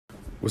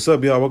What's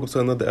up, y'all? Welcome to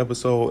another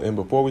episode. And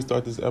before we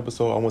start this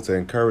episode, I want to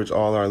encourage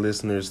all our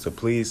listeners to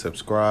please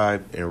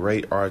subscribe and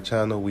rate our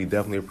channel. We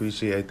definitely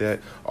appreciate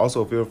that.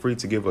 Also, feel free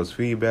to give us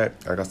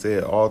feedback. Like I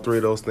said, all three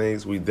of those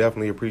things, we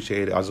definitely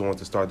appreciate it. I just want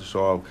to start the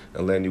show off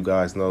and letting you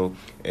guys know.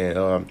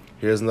 And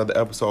here's another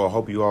episode. I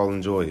hope you all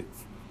enjoy it.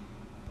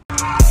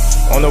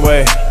 On the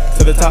way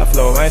to the top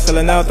floor. I ain't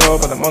selling out though,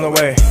 but I'm on the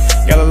way.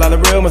 Got a lot of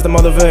real ones to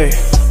motivate.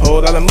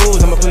 Whole lot of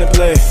moves I'ma put in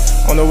play.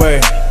 On the way.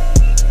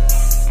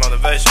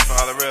 Motivation for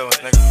all the real ones,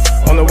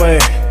 nigga. On the way.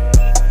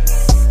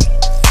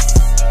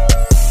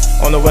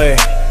 On the way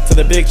to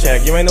the big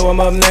check. You ain't know I'm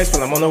up next,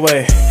 but I'm on the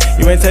way.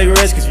 You ain't take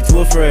risks cause you too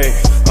afraid.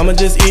 I'ma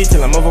just eat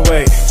till I'm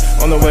overweight.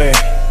 On the way.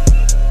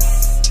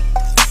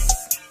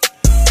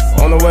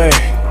 On the way.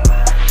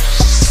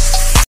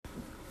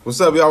 What's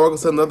up, y'all? Welcome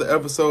to another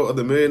episode of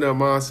the Millionaire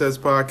Mindsets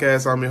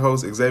Podcast. I'm your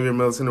host, Xavier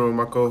Melitino, with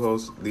my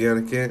co-host,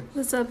 Deanna Kent.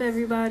 What's up,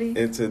 everybody?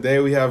 And today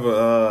we have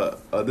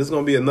this is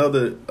gonna be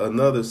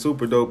another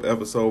super dope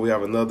episode. We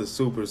have another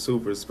super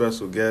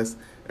special guest,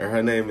 and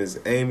her name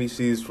is Amy.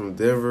 She's from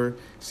Denver.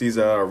 She's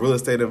a real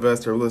estate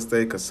investor, real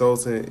estate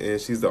consultant,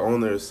 and she's the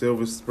owner of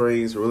Silver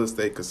Springs Real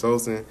Estate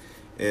Consulting.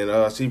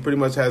 And she pretty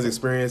much has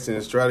experience in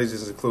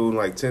strategies including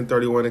like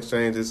 1031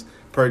 exchanges,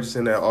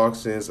 purchasing at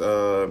auctions,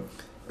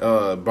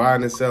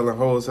 buying and selling,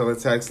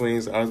 wholesaling, tax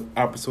liens,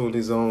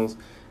 opportunity zones,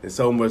 and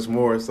so much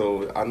more.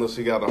 So I know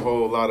she got a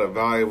whole lot of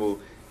valuable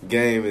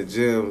game and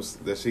gems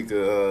that she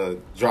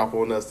could drop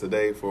on us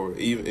today for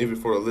even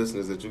for the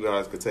listeners that you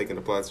guys could take and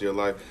apply to your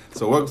life.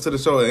 So welcome to the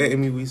show,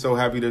 Amy. We so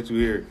happy that you're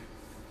here.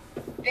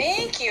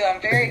 Thank you.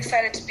 I'm very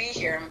excited to be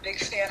here. I'm a big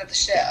fan of the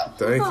show.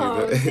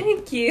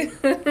 Thank you.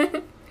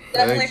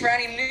 Definitely for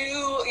any new,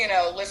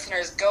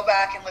 listeners, go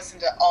back and listen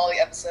to all the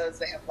episodes.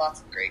 They have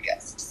lots of great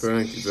guests.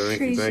 Thank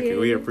you.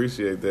 We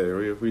appreciate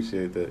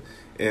that.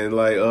 And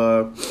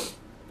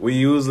we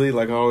usually,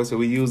 like I always say,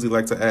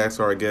 like to ask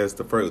our guests,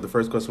 the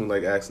first question we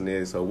like asking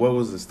is, so what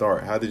was the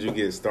start? How did you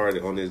get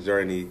started on this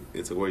journey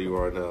into where you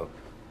are now?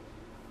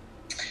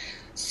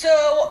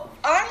 So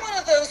I'm one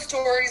of those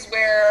stories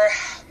where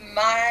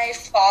my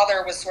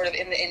father was sort of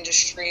in the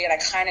industry and I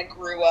kind of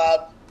grew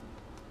up,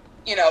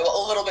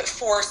 a little bit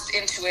forced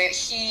into it.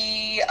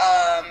 He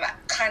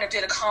kind of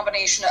did a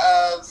combination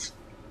of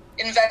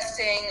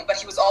investing, but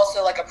he was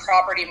also like a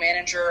property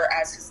manager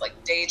as his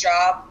like day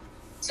job.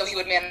 So he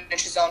would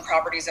manage his own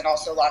properties and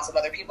also lots of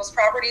other people's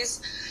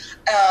properties.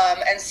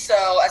 And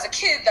so as a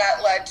kid,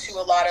 that led to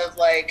a lot of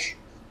like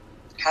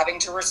having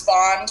to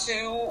respond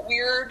to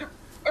weird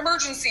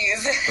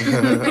emergencies.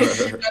 Having to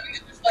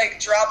just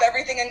like drop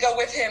everything and go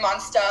with him on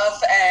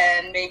stuff,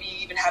 and maybe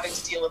even having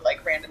to deal with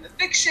like random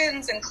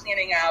evictions and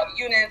cleaning out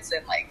units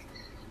and like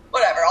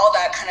whatever, all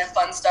that kind of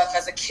fun stuff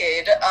as a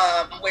kid,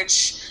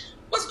 which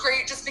was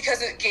great just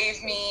because it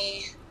gave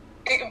me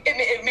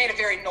it made it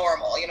very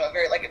normal,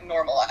 very like it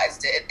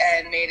normalized it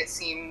and made it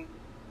seem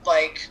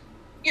like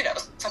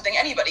something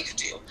anybody could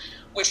do,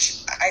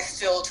 which I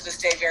still to this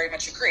day very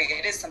much agree.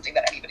 It is something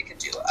that anybody could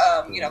do.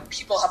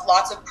 People have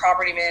lots of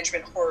property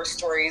management horror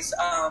stories,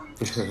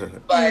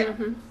 but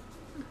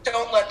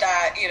don't let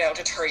that,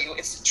 deter you.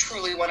 It's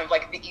truly one of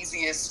like the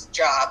easiest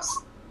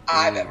jobs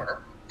I've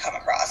ever come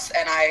across.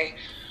 And I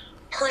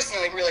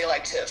personally really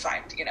like to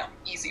find,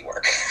 easy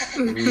work.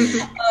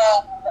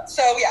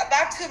 So yeah,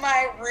 back to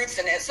my roots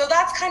in it. So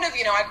that's kind of,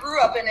 I grew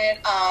up in it.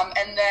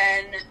 And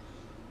then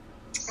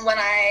when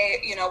I,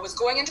 was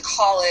going into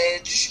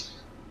college,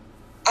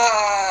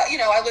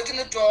 I lived in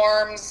the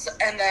dorms,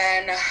 and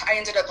then I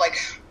ended up like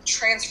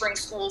transferring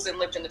schools and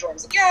lived in the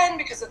dorms again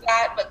because of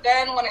that. But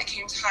then when it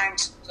came time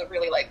to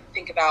really like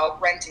think about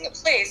renting a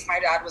place, my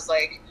dad was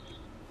like,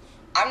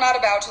 I'm not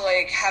about to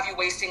like have you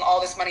wasting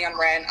all this money on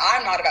rent.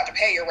 I'm not about to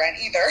pay your rent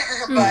either,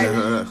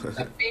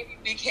 but maybe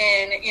we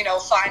can,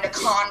 find a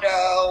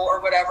condo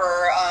or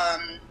whatever,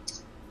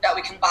 that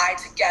we can buy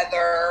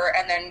together,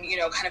 and then,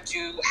 kind of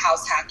do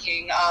house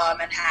hacking,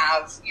 and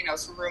have,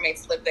 some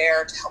roommates live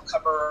there to help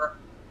cover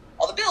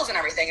all the bills and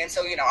everything. And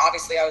so,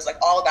 obviously I was like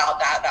all about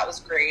that. That was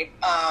great.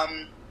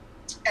 And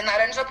that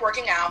ended up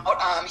working out.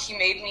 He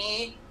made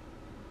me,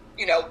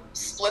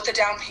 split the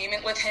down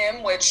payment with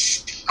him,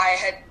 which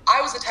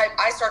I was the type,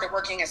 I started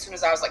working as soon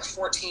as I was like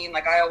 14.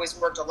 Like I always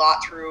worked a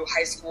lot through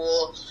high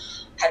school,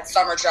 had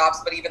summer jobs,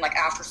 but even like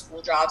after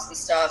school jobs and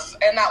stuff.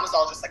 And that was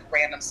all just like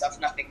random stuff,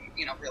 nothing,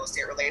 real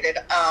estate related.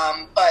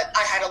 But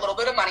I had a little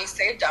bit of money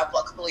saved up,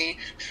 luckily.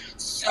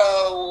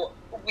 So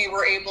we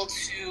were able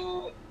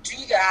to do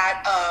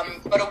that.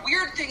 But a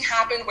weird thing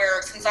happened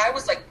where since I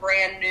was like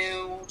brand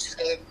new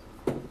to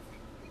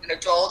an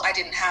adult, I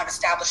didn't have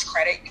established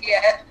credit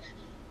yet.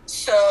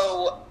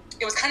 So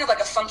it was kind of like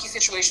a funky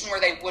situation where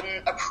they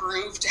wouldn't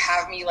approve to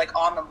have me like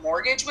on the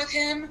mortgage with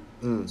him.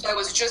 So I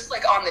was just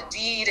like on the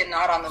deed and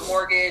not on the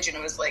mortgage. And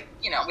it was like,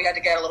 we had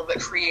to get a little bit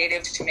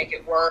creative to make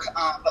it work.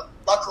 But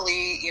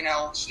luckily,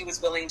 he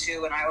was willing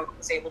to, and I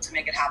was able to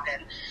make it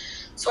happen.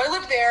 So I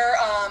lived there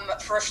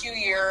for a few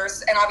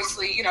years. And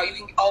obviously, you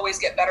can always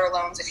get better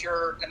loans if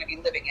you're going to be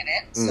living in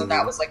it. So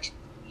that was like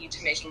key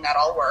to making that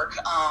all work.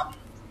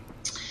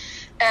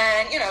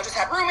 and, just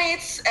had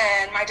roommates,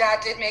 and my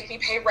dad did make me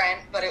pay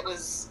rent, but it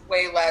was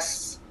way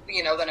less,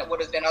 than it would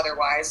have been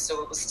otherwise.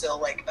 So it was still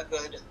like a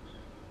good,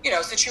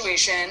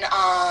 situation.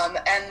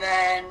 And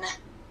then,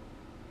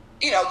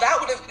 that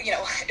would have,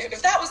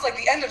 if that was like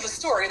the end of the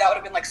story, that would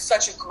have been like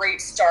such a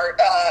great start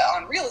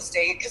on real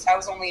estate, because I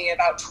was only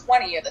about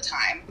 20 at the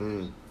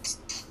time.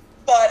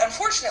 But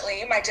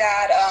unfortunately, my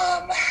dad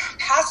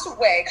passed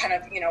away kind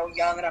of,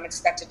 young and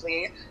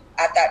unexpectedly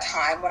at that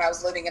time when I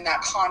was living in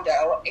that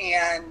condo.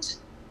 And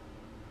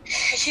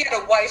he had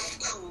a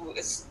wife who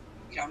is,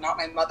 not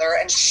my mother,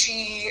 and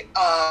she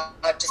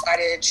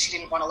decided she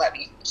didn't want to let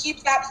me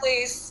keep that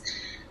place.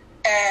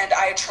 And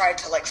I tried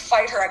to like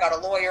fight her. I got a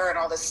lawyer and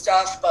all this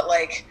stuff, but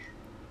like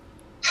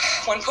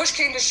when push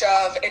came to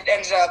shove, it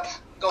ended up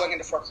going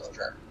into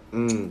foreclosure,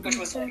 which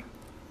was like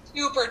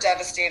super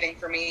devastating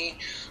for me.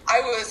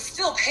 I was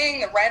still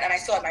paying the rent, and I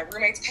still had my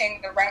roommates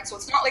paying the rent. So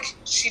it's not like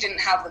she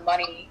didn't have the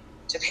money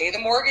to pay the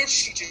mortgage.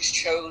 She just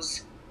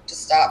chose to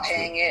stop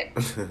paying it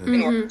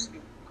in order to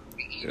leave.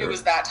 It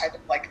was that type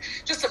of like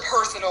just a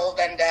personal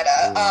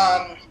vendetta.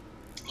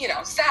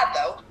 Sad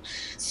though.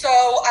 So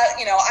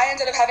I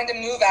ended up having to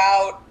move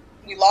out.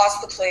 We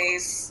lost the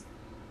place,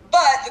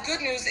 but the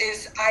good news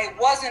is I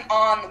wasn't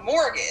on the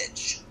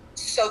mortgage,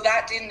 so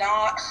that did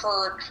not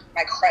hurt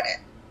my credit,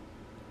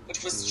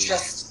 which was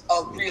just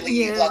a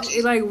really lucky.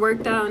 It like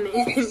worked out.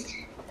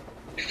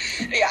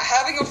 Yeah,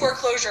 having a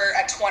foreclosure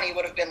at 20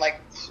 would have been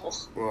like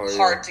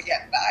hard to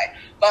get by,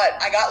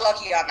 but I got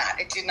lucky on that.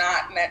 It did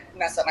not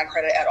mess up my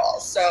credit at all.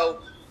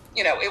 So,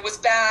 it was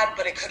bad,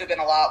 but it could have been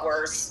a lot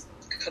worse.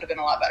 Could have been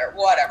a lot better.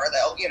 Whatever,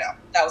 though,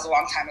 that was a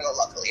long time ago.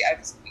 Luckily,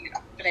 I've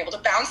been able to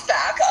bounce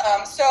back.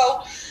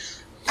 So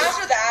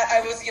after that, I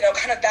was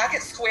kind of back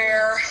at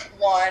square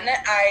one.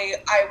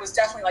 I was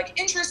definitely like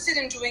interested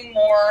in doing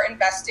more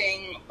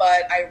investing,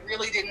 but I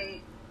really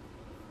didn't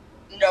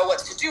know what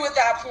to do at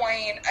that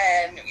point.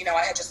 And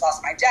I had just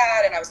lost my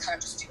dad, and I was kind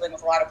of just dealing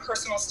with a lot of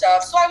personal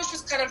stuff. So I was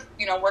just kind of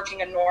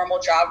working a normal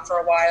job for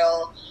a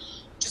while,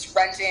 just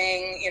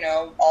renting,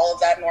 all of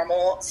that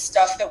normal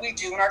stuff that we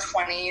do in our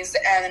 20s.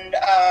 And,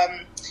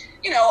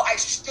 I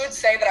should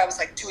say that I was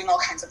like doing all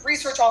kinds of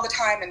research all the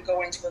time and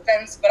going to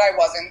events, but I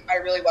wasn't. I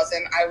really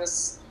wasn't. I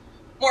was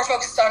more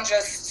focused on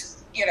just,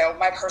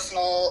 my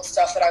personal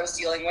stuff that I was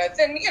dealing with.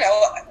 And,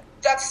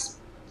 that's,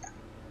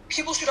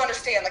 people should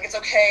understand, like, it's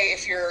okay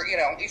if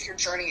if your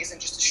journey isn't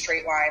just a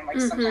straight line.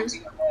 Like sometimes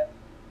you have to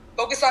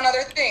focus on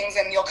other things,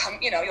 and you'll come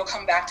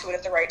back to it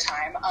at the right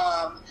time.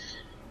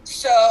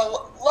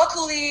 So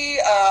luckily,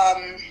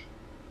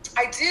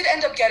 I did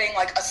end up getting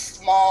like a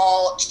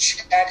small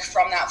check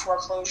from that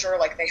foreclosure.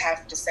 Like they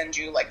have to send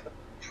you like the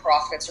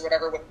profits or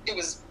whatever. It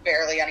was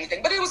barely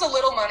anything, but it was a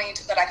little money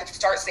that I could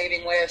start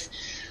saving with.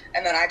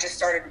 And then I just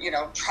started,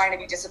 trying to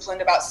be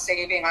disciplined about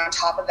saving on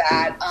top of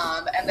that.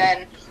 And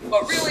then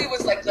what really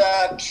was like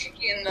the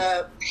kick in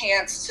the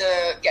pants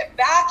to get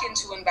back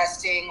into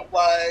investing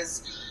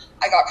was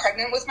I got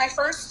pregnant with my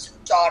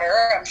first daughter.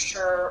 I'm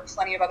sure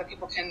plenty of other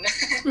people can,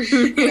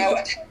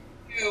 attest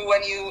to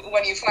when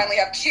you finally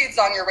have kids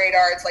on your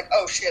radar. It's like,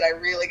 oh shit, I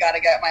really got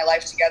to get my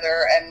life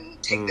together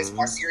and take this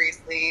more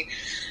seriously.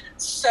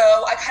 So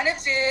I kind of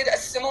did a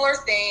similar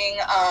thing.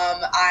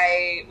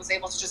 I was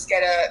able to just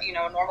get a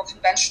normal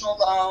conventional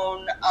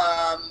loan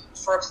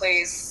for a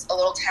place, a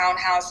little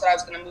townhouse that I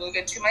was going to move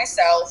into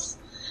myself,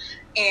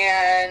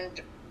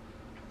 and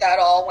that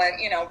all went,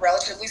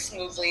 relatively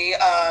smoothly.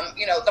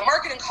 The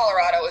market in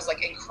Colorado is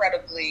like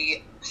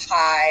incredibly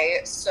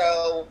high.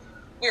 So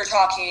we were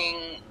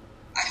talking,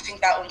 I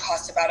think that one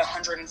cost about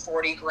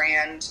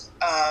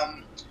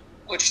 $140,000,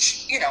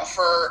 which,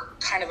 for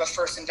kind of a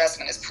first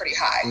investment is pretty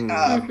high.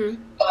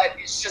 But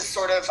it's just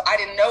sort of, I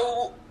didn't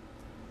know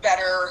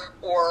better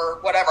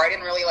or whatever. I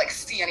didn't really like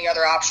see any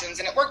other options,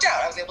 and it worked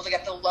out. I was able to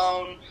get the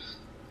loan,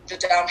 the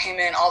down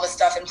payment, all the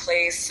stuff in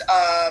place.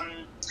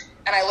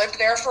 And I lived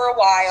there for a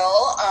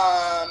while,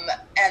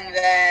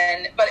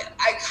 but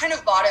I kind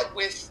of bought it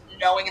with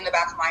knowing in the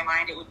back of my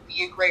mind it would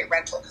be a great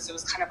rental, because it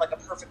was kind of like a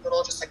perfect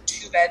little, just like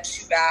 2-bed,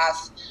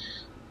 2-bath,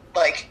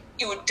 like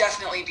it would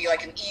definitely be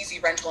like an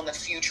easy rental in the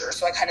future.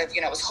 So I kind of,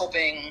 was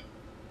hoping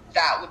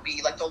that would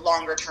be like the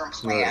longer term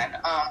plan.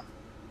 Right.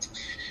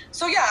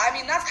 So yeah, I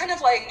mean, that's kind of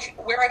like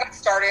where I got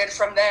started.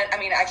 From then, I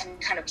mean, I can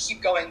kind of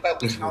keep going,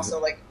 but we can also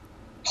like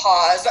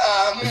pause.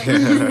 But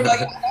yeah,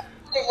 that's kind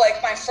of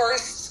like my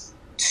first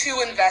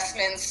 2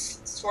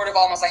 investments, sort of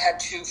almost I had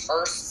 2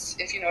 firsts,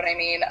 if you know what I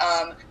mean.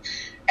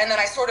 And then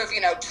I sort of,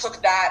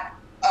 took that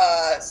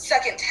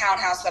second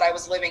townhouse that I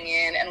was living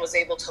in and was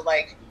able to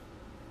like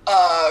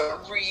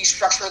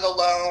restructure the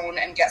loan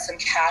and get some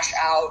cash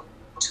out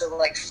to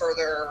like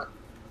further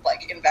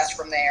like invest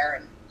from there.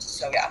 And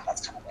so yeah,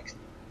 that's kind of like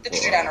the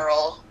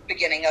general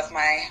beginning of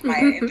my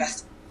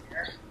investing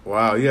career.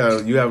 Wow, yeah,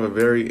 you have a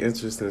very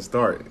interesting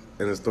start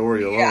in the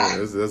story alone. Yeah.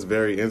 That's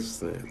very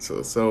interesting.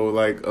 So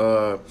like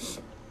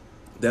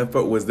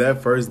was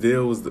that first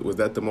deal, was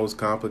that the most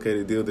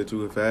complicated deal that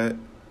you have had?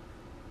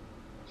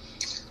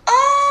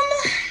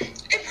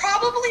 It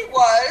probably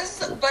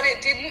was, but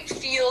it didn't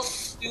feel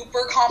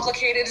super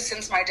complicated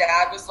since my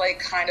dad was like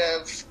kind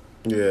of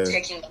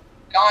taking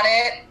on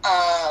it.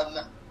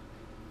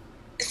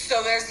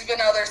 So there's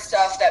been other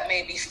stuff that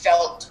maybe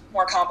felt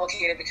more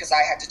complicated because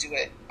I had to do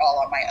it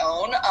all on my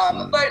own.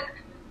 But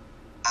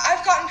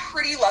I've gotten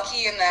pretty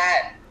lucky in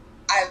that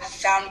I've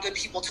found good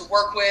people to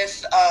work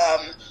with.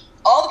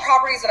 All the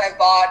properties that I've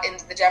bought in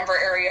the Denver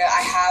area,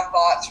 I have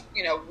bought,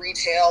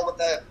 retail with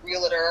a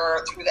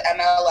realtor through the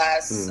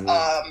MLS.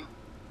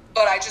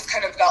 But I just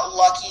kind of got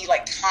lucky,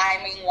 like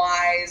timing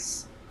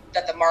wise,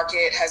 that the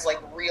market has like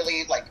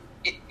really like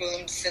it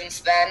boomed since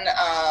then.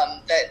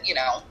 That,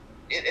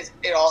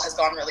 it all has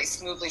gone really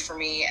smoothly for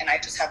me. And I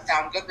just have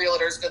found good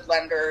realtors, good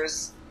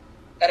lenders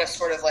that have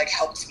sort of like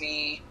helped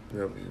me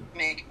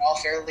make it all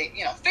fairly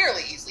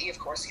easily. Of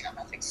course,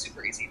 nothing's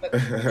super easy, but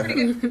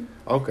pretty good.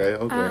 Okay.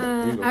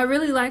 I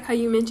really like how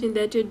you mentioned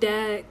that your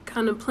dad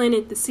kind of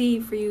planted the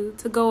seed for you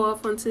to go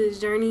off onto this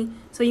journey.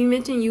 So you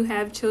mentioned you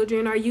have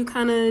children. Are you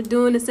kind of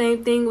doing the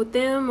same thing with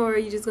them, or are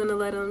you just going to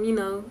let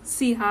them,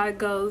 see how it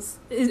goes?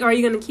 Are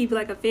you going to keep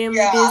like a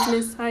family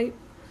business type?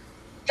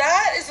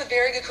 That is a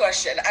very good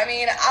question. I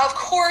mean, of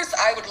course,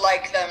 I would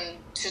like them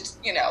to,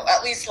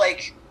 at least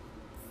like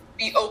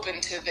be open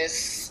to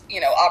this,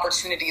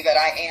 opportunity that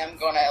I am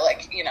going to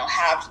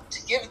have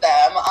to give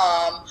them.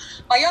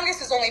 My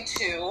youngest is only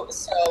 2,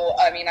 so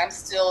I mean, I'm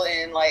still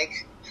in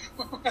like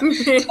top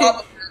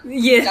of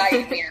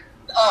nightmare.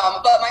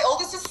 But my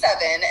oldest is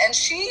 7, and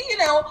she,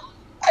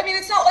 I mean,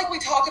 it's not like we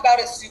talk about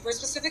it super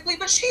specifically,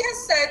 but she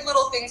has said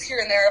little things here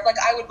and there of like,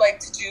 I would like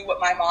to do what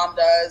my mom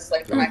does,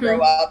 like when I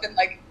grow up, and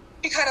like,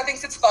 she kind of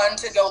thinks it's fun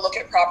to go look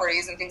at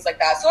properties and things like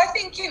that. So I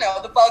think,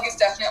 the bug is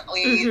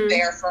definitely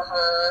there for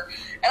her.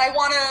 And I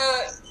want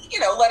to,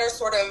 let her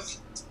sort of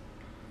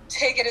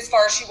take it as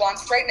far as she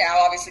wants right now,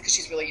 obviously, because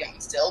she's really young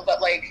still.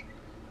 But, like,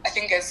 I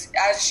think as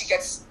she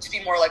gets to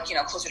be more, like,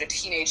 closer to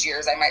teenage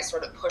years, I might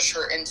sort of push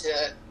her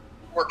into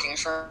working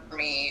for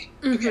me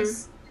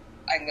because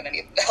I'm going to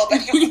need the help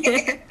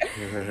anyway.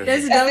 And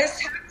there's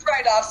tax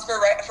write-offs for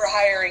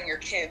hiring your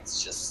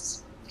kids, just...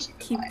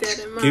 Keep that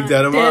in mind. Keep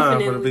that in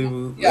mind for the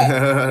people.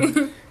 Yeah.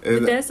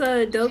 But that's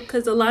dope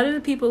because a lot of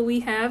the people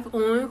we have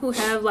on who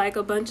have like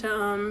a bunch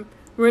of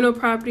rental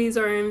properties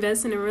or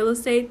investing in real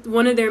estate,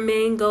 one of their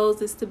main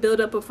goals is to build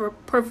up a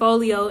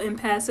portfolio and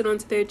pass it on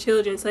to their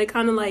children. So they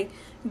kind of like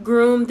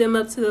groom them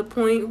up to the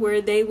point where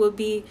they will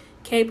be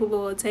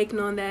capable of taking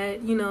on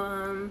that,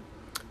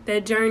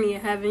 that journey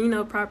of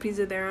having, properties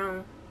of their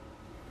own.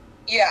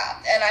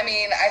 Yeah, and I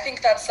mean, I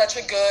think that's such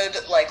a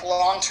good, like,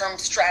 long-term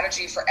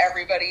strategy for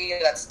everybody.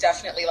 That's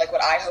definitely, like,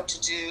 what I hope to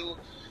do.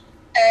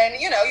 And,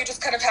 you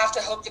just kind of have to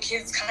hope the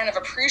kids kind of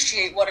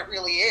appreciate what it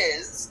really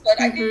is.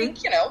 But I think,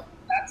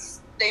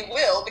 they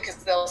will, because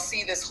they'll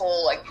see this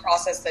whole, like,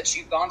 process that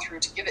you've gone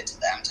through to give it to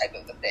them type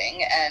of a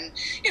thing. And,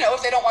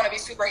 if they don't want to be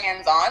super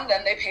hands-on,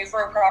 then they pay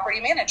for a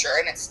property manager,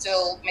 and it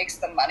still makes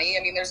them money.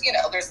 I mean, that's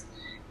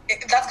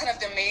kind of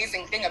the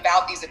amazing thing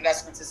about these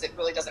investments is it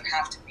really doesn't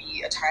have to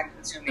be a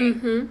time-consuming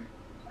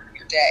part of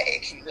your day.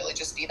 It can really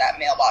just be that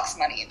mailbox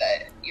money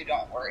that you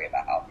don't worry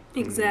about.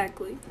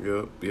 Exactly.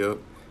 Yep.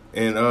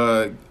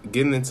 And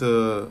getting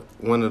into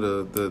one of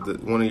the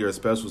one of your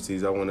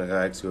specialties I want to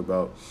ask you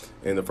about,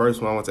 and the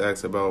first one I want to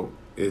ask about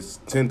is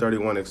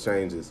 1031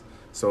 exchanges.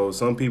 So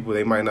some people,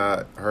 they might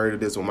not heard of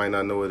this or might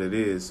not know what it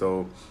is.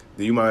 So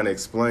do you mind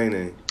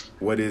explaining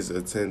what is a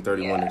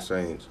 1031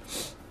 exchange?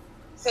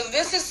 So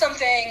this is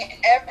something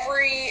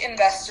every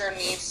investor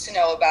needs to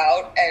know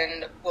about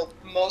and will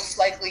most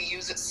likely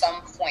use at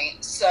some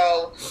point.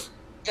 So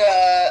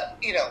the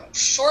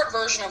short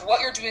version of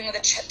what you're doing with a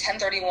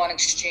 1031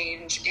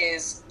 exchange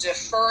is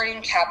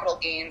deferring capital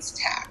gains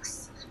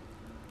tax.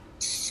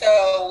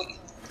 So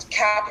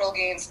capital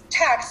gains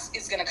tax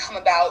is going to come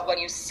about when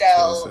you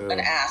sell an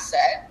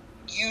asset.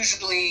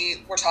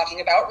 Usually we're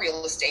talking about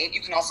real estate.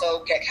 You can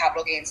also get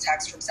capital gains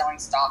tax from selling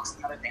stocks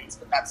and other things,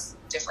 but that's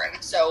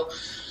different. So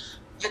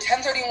the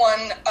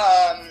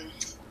 1031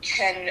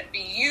 can be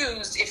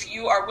used if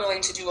you are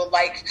willing to do a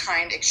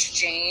like-kind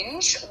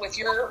exchange with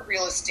your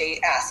real estate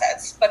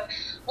assets. But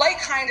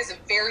like-kind is a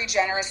very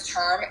generous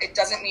term. It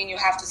doesn't mean you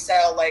have to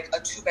sell like a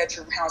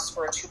 2-bedroom house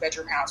for a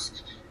 2-bedroom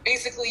house.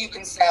 Basically, you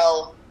can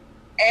sell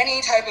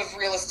any type of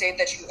real estate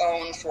that you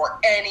own for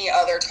any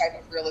other type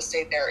of real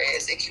estate there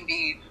is. It can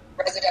be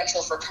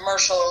residential for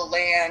commercial,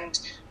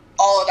 land,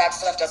 all of that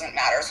stuff doesn't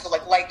matter. So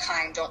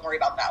like-kind, don't worry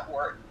about that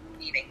word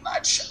needing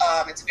much.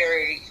 It's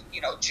very,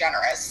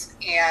 generous.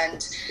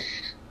 And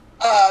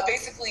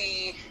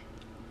basically,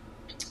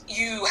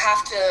 you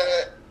have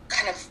to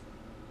kind of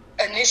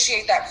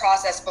initiate that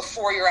process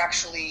before you're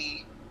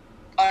actually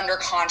under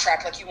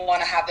contract. Like, you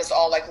want to have this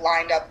all, like,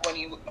 lined up when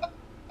you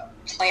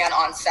plan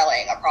on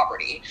selling a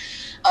property.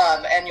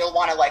 And you'll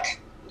want to,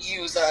 like,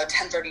 use a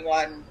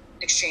 1031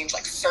 exchange,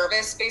 like,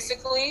 service,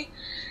 basically.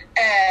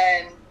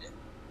 And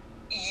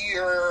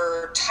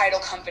your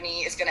title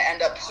company is going to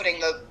end up putting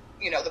the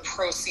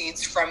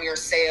proceeds from your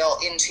sale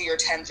into your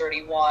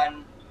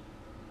 1031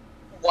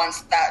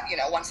 once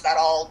that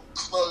all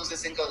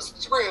closes and goes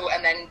through.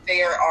 And then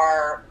there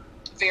are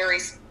very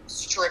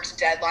strict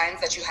deadlines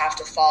that you have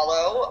to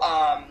follow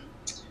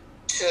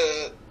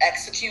to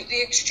execute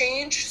the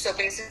exchange. So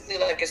basically,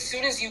 like, as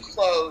soon as you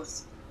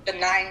close, the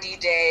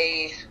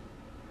 90-day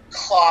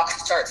clock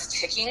starts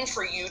ticking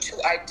for you to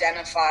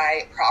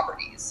identify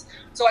properties.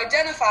 So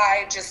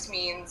identify just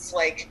means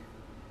like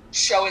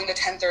showing the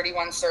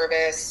 1031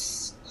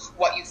 service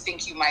what you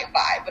think you might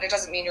buy, but it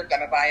doesn't mean you're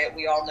going to buy it.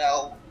 We all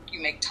know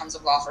you make tons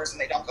of offers and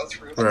they don't go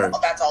through. Right.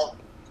 That's all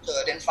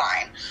good and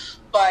fine.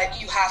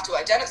 But you have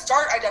to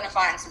start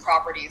identifying some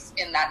properties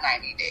in that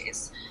 90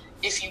 days.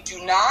 If you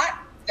do not,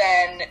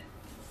 then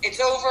it's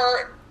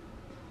over.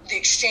 The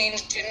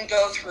exchange didn't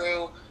go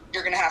through.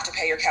 You're going to have to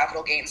pay your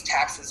capital gains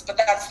taxes, but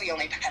that's the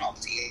only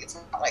penalty. It's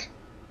not like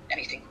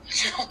anything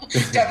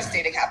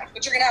devastating happens,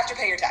 but you're going to have to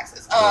pay your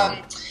taxes.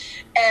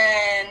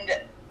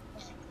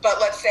 But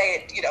let's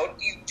say, you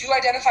do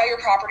identify your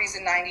properties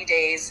in 90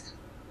 days.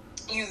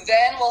 You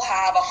then will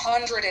have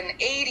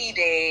 180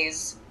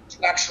 days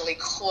to actually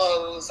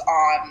close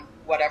on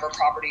whatever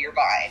property you're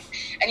buying.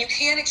 And you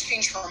can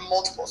exchange for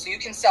multiple. So you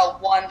can sell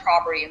one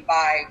property and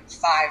buy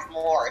 5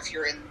 more if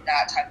you're in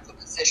that type of a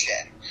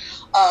position.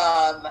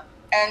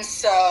 And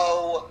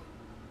so,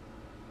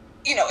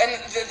 and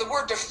the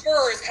word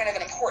defer is kind of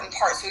an important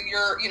part. So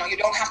you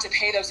don't have to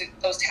pay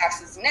those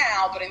taxes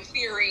now, but in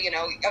theory,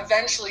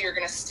 eventually you're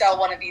going to sell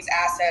one of these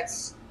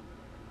assets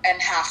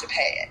and have to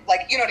pay it.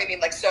 Like, you know what I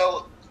mean? Like,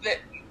 so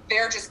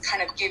they're just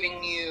kind of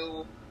giving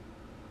you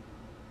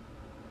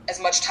as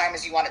much time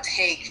as you want to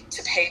take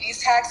to pay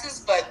these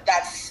taxes, but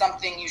that's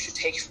something you should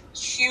take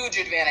huge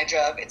advantage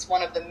of. It's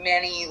one of the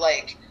many,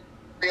 like,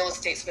 real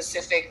estate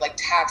specific, like,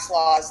 tax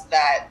laws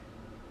that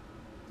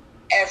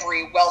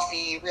every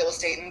wealthy real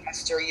estate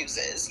investor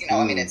uses.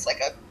 I mean, it's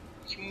like a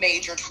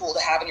major tool to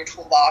have in your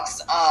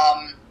toolbox.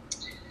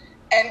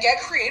 And get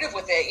creative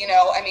with it.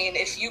 I mean,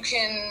 if you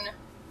can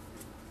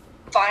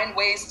find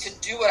ways to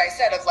do what I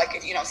said of, like,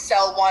 if,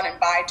 sell one and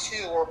buy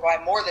 2 or buy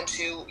more than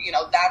 2,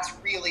 that's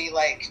really,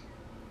 like,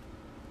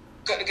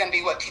 going to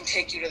be what can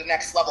take you to the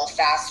next level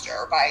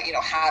faster by,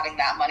 having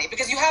that money,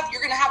 because you're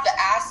going to have the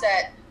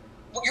asset.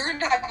 You're going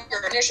to have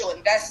your initial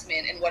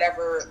investment in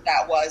whatever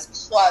that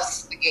was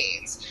plus the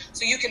gains.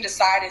 So you can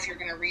decide if you're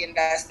going to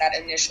reinvest that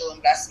initial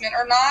investment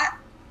or not.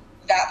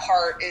 That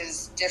part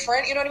is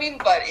different, you know what I mean?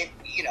 But in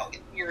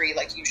theory,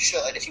 like, you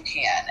should, if you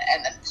can,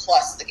 and then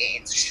plus the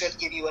gains should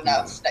give you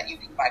enough that you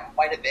can buy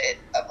quite a bit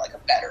of, like, a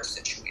better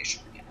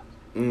situation.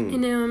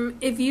 And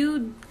if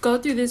you go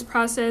through this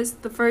process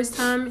the first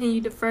time and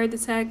you defer the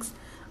tax,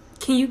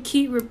 can you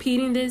keep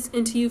repeating this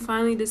until you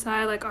finally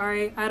decide, like, all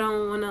right, I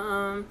don't want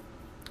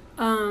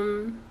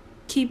to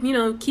keep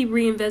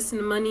reinvesting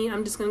the money.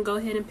 I'm just going to go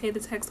ahead and pay the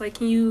tax.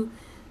 Like,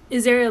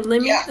 is there a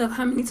limit of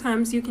how many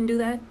times you can do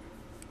that?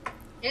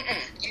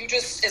 You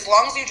just, as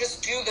long as you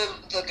just do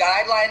the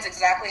guidelines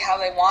exactly how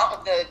they want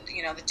with the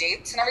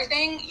dates and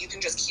everything, you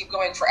can just keep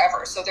going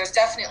forever. So there's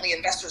definitely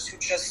investors who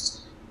just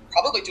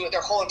probably do it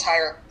their whole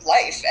entire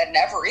life and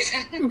never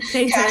even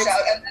cash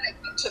out, and then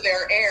it's up to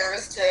their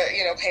heirs to,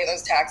 pay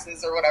those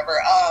taxes or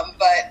whatever.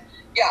 But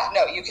yeah,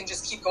 no, you can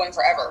just keep going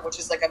forever, which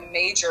is like a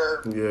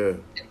major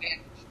advantage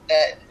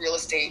that real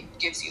estate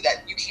gives you,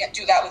 that you can't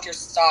do that with your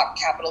stock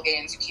capital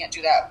gains. You can't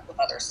do that with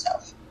other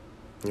stuff.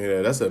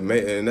 Yeah, that's such a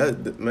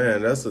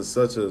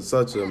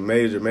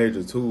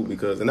major tool,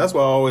 and that's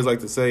why I always like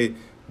to say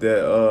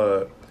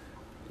that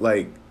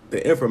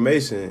the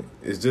information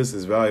is just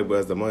as valuable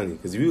as the money.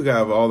 Because if you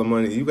have all the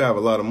money, you can have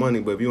a lot of money,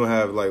 but if you don't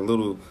have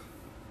little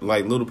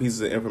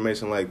pieces of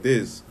information like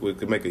this, which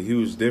could make a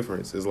huge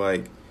difference. It's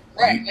like,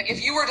 right, like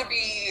if you were to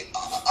be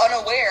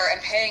unaware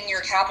and paying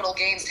your capital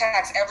gains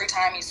tax every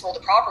time you sold a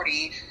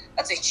property,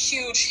 that's a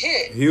huge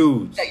hit.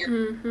 Huge. That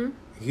you're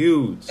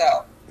huge.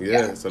 So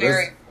so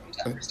very important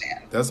to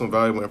understand. That's some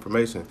valuable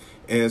information.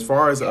 And as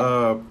far as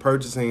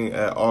purchasing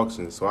at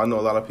auctions, so I know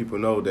a lot of people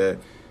know that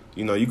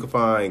you can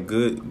find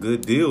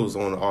good deals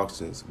on the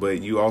auctions,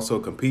 but you also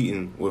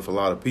competing with a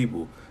lot of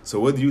people. So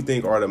what do you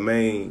think are the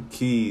main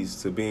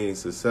keys to being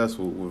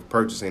successful with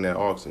purchasing at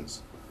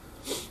auctions?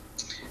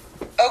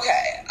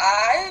 Okay,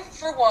 I,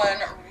 for one,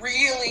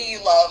 really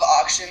love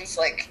auctions,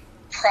 like,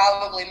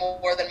 probably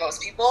more than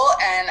most people.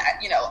 And,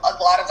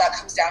 a lot of that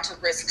comes down to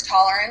risk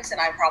tolerance,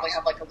 and I probably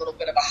have, like, a little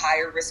bit of a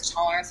higher risk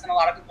tolerance than a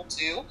lot of people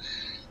do.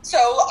 So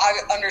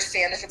I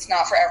understand if it's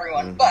not for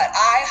everyone, but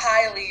I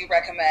highly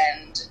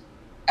recommend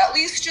at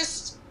least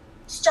just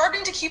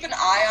starting to keep an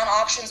eye on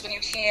auctions when you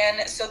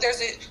can. So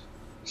there's a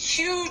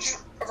huge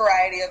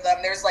variety of them.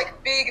 There's,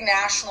 like, big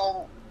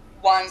national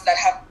ones that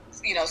have,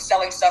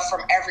 selling stuff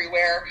from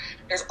everywhere.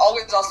 There's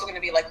always also going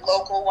to be, like,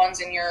 local ones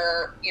in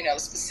your,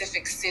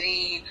 specific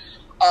city.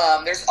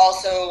 There's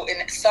also,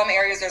 in some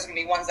areas, there's going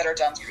to be ones that are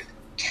done through the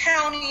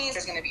counties.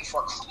 There's going to be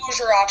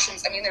foreclosure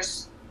auctions. I mean,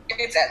 it's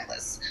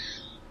endless.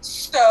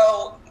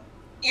 So,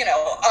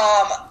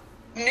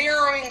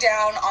 narrowing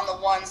down on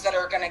the ones that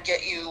are going to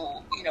get you,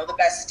 the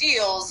best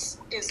deals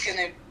is going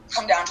to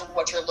come down to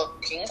what you're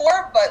looking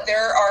for, but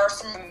there are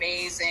some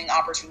amazing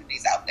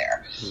opportunities out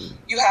there.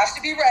 You have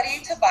to be ready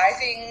to buy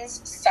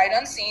things sight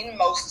unseen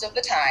most of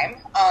the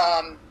time.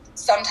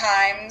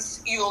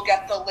 Sometimes you'll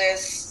get the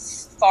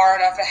lists far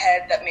enough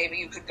ahead that maybe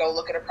you could go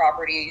look at a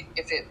property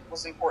if it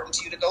was important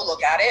to you to go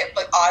look at it,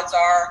 but odds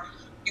are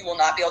you will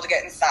not be able to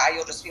get inside.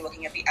 You'll just be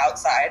looking at the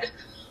outside.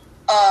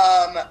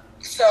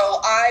 So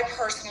I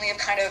personally have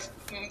kind of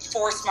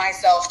forced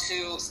myself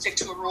to stick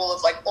to a rule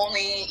of like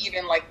only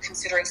even like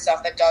considering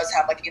stuff that does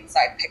have like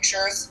inside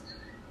pictures,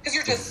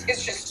 because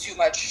it's just too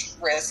much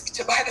risk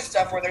to buy the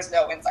stuff where there's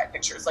no inside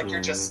pictures. Like you're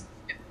just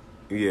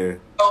yeah.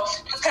 So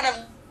that's kind of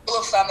a rule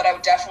of thumb that I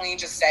would definitely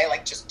just say,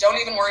 like, just don't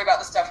even worry about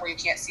the stuff where you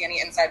can't see any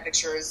inside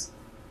pictures.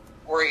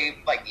 Worry,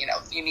 like, you know,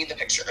 you need the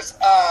pictures.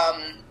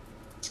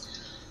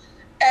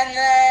 And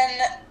then,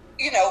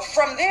 you know,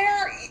 from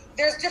there,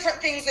 there's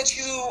different things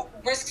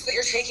risks that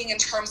you're taking in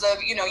terms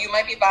of, you know, you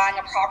might be buying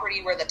a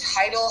property where the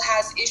title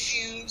has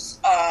issues.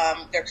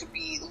 There could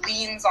be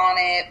liens on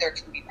it. There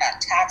could be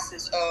back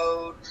taxes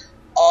owed.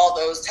 All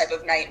those type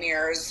of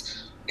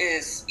nightmares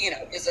is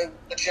a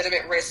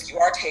legitimate risk you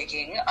are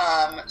taking.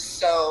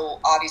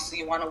 So obviously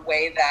you want to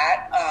weigh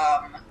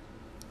that.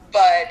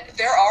 But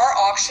there are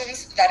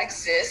auctions that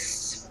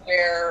exist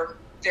where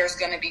there's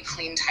going to be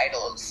clean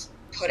titles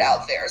put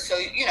out there. So,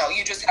 you know,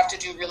 you just have to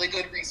do really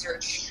good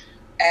research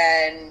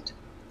and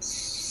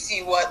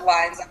see what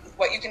lines up with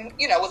what you can,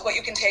 you know, with what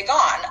you can take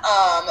on.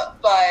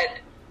 But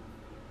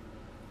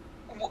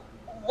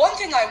one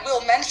thing I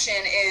will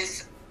mention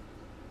is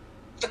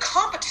the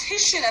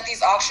competition at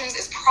these auctions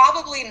is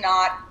probably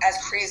not as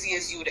crazy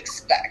as you would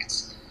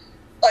expect.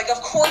 Like,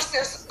 of course,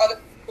 there's other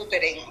people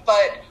bidding,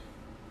 but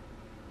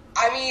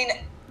I mean,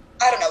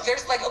 I don't know.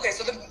 There's like, okay,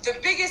 so the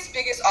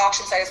biggest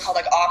auction site is called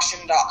like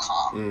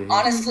auction.com. Mm-hmm.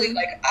 Honestly,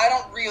 like I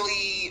don't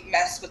really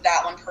mess with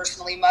that one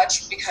personally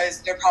much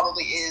because there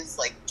probably is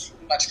like too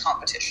much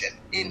competition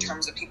in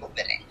terms of people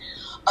bidding.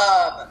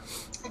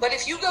 But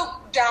if you go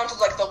down to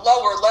like the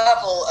lower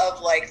level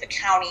of like the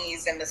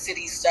counties and the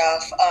city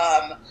stuff,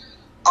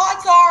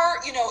 odds are,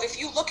 you know, if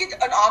you look at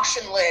an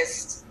auction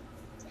list,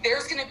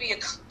 there's going to be a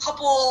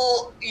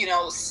couple, you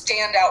know,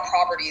 standout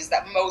properties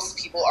that most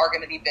people are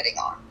going to be bidding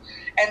on.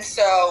 And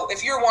so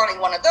if you're wanting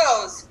one of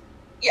those,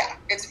 yeah,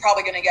 it's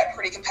probably going to get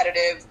pretty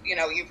competitive. You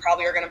know, you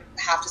probably are going to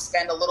have to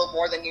spend a little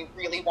more than you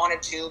really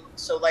wanted to.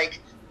 So, like,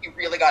 you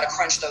really got to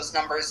crunch those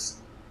numbers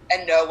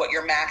and know what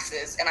your max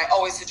is. And I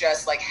always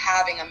suggest, like,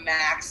 having a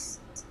max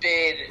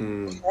bid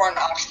before an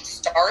auction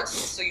starts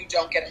so you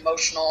don't get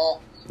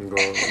emotional.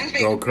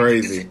 Go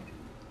crazy.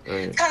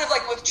 It's kind of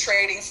like with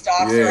trading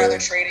stocks or other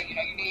trading, you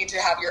know, you need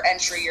to have your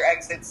entry, your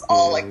exits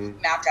all like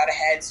mapped out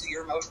ahead so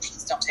your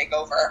emotions don't take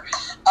over.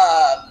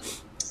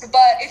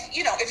 But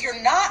if you're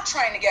not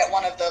trying to get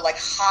one of the like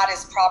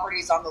hottest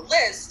properties on the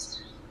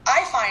list,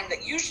 I find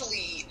that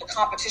usually the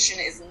competition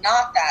is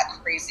not that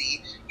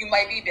crazy. You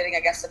might be bidding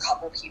against a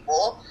couple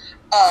people.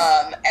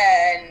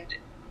 And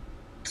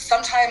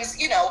sometimes,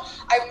 you know,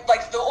 I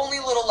like the only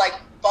little like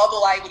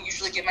bubble I would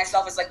usually give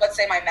myself is like, let's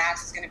say my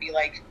max is going to be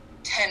like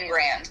 10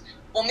 grand.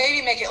 Well,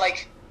 maybe make it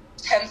like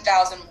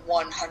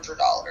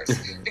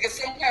 $10,100 because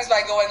sometimes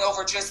by going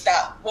over just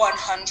that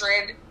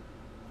 100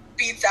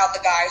 beats out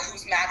the guy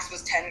whose max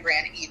was 10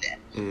 grand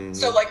even. Mm-hmm.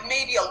 So like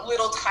maybe a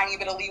little tiny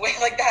bit of leeway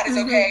like that is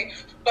okay,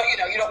 but you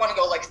know, you don't want to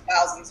go like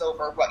thousands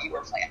over what you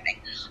were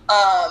planning.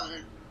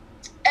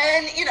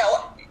 And you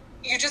know,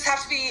 you just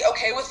have to be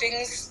okay with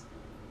things,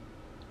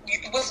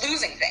 with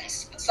losing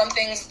things. Some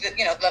things that,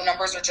 you know, the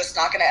numbers are just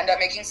not going to end up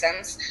making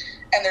sense,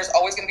 and there's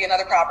always going to be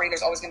another property,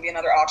 there's always going to be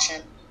another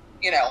auction.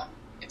 You know,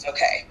 it's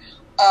okay.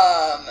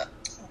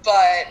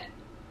 But,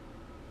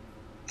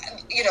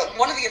 you know,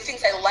 one of the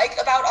things I like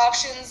about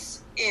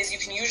auctions is you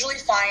can usually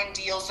find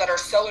deals that are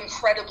so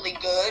incredibly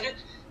good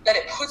that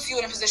it puts you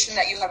in a position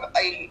that you have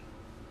a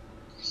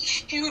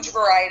huge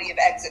variety of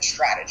exit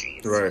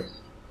strategies. Right.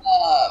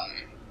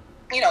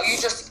 You know,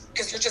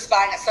 because you're just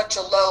buying at such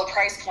a low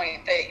price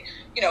point that,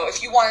 you know,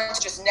 if you wanted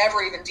to just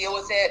never even deal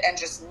with it and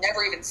just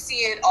never even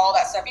see it, all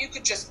that stuff, you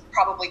could just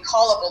probably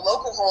call up a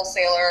local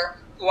wholesaler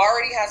who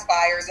already has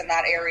buyers in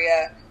that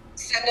area,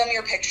 send them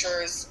your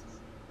pictures,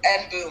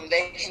 and boom,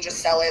 they can just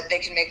sell it. They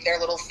can make their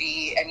little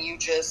fee, and you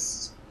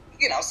just,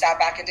 you know, sat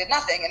back and did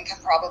nothing and can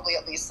probably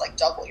at least like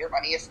double your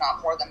money, if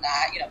not more than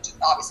that. You know,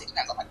 obviously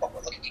depends on like what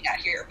we're looking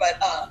at here,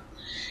 but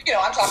you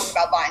know, I'm talking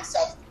about buying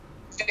stuff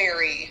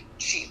very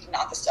cheap,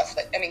 not the stuff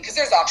that, I mean, because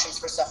there's auctions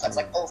for stuff that's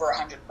like over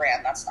 100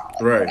 grand. That's not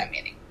like what I'm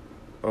meaning.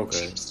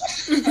 Okay. Cheap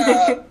stuff.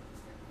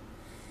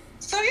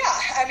 So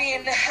yeah, I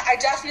mean, I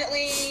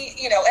definitely,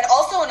 you know, and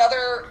also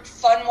another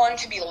fun one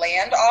can be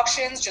land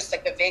auctions, just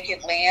like the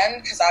vacant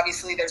land, because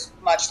obviously there's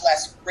much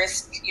less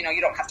risk. You know,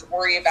 you don't have to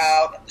worry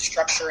about the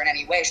structure in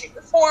any way, shape,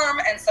 or form.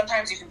 And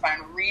sometimes you can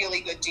find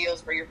really good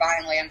deals where you're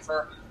buying land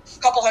for a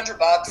couple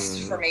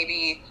 $100 for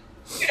maybe,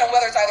 you know,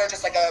 whether it's either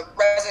just like a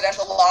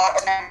residential lot, or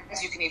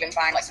sometimes you can even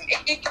find like some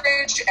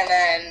acreage, and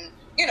then,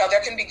 you know,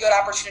 there can be good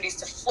opportunities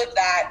to flip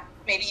that,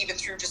 maybe even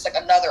through just like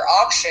another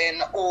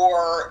auction,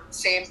 or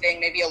same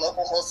thing, maybe a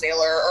local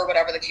wholesaler or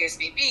whatever the case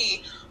may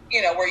be,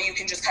 you know, where you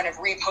can just kind of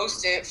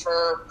repost it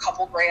for a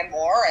couple grand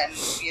more, and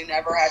you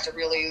never had to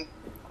really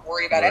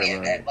worry about any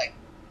of it. Like,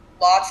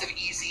 lots of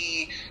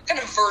easy kind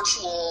of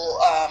virtual,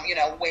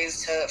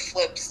 ways to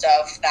flip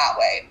stuff that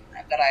way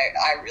that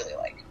I really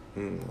like.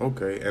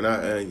 Okay,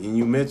 and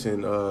you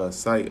mentioned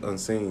sight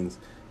unseen.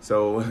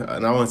 So,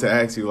 and I wanted to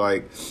ask you,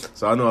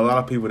 so I know a lot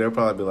of people, they'll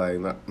probably be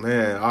like,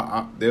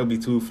 man, they'll be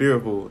too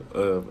fearful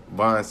of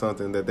buying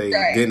something that they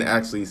didn't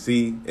actually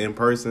see in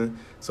person.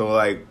 So,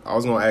 I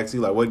was going to ask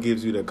you, what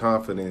gives you the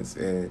confidence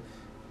and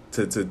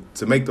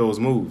to make those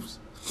moves?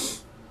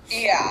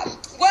 Yeah.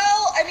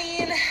 Well, I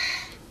mean,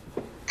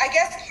 I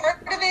guess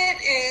part of it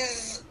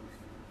is,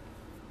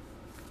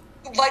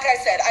 like I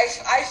said,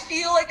 I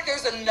feel like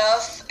there's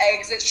enough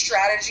exit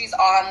strategies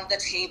on the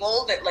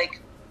table that,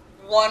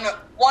 one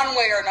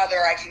way or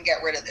another, I can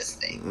get rid of this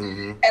thing.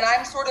 Mm-hmm. And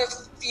I'm sort of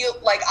feel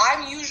like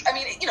I'm usually,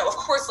 of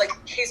course,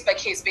 case by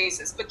case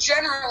basis, but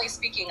generally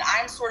speaking,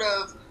 I'm sort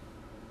of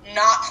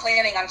not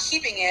planning on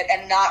keeping it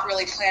and not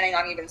really planning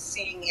on even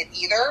seeing it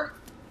either.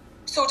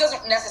 So it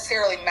doesn't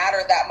necessarily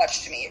matter that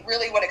much to me.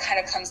 Really what it kind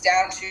of comes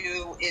down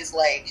to is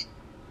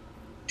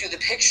do the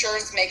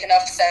pictures make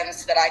enough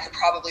sense that I could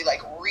probably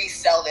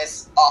resell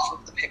this off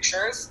of the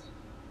pictures?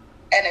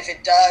 And if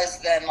it does,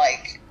 then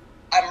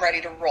I'm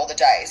ready to roll the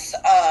dice.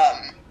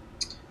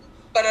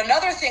 But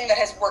another thing that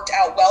has worked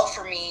out well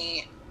for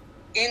me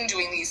in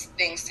doing these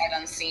things sight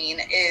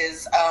unseen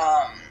is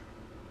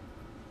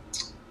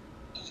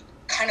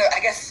kind of, I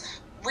guess,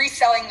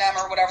 reselling them,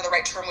 or whatever the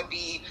right term would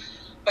be,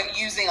 but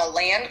using a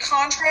land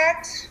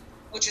contract,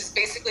 which is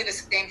basically the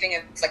same thing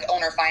as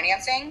owner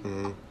financing.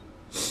 Mm-hmm.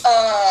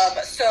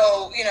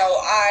 So,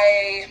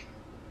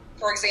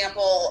 for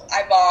example,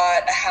 I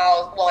bought a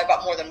house, well, I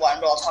bought more than one,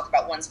 but I'll talk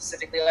about one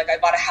specifically. I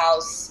bought a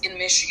house in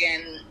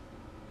Michigan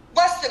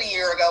less than a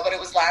year ago, but it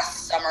was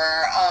last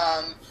summer.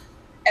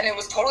 And it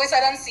was totally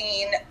sight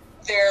unseen.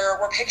 There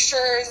were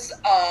pictures.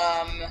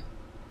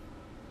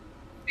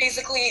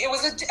 Basically,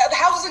 the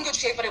house was in good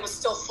shape, but it was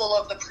still full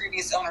of the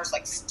previous owner's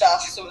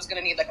stuff. So it was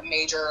going to need a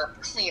major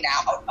clean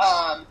out.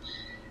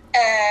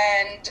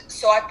 And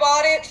so I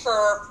bought it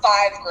for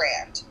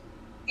 $5,000.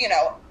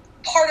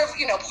 Part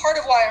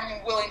of why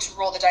I'm willing to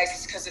roll the dice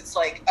is because it's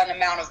an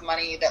amount of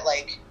money that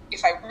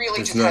if I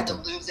really just had to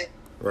lose it,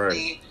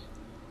 right,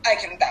 I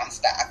can bounce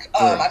back.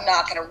 Right. I'm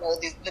not going to roll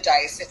the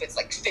dice if it's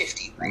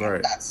 $50,000.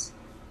 Right. That's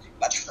too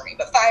much for me.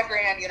 But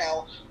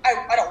 $5,000,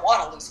 I don't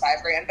want to lose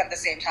 $5,000, but at the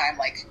same time,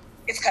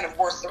 it's kind of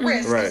worth the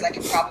risk because I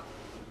can probably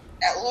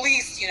at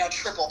least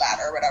triple that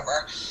or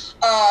whatever.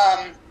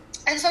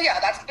 And so, yeah,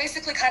 that's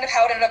basically kind of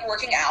how it ended up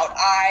working out.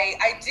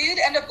 I did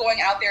end up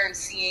going out there and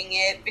seeing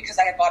it because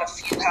I had bought a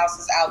few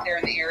houses out there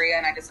in the area,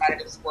 and I decided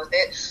it was worth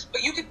it.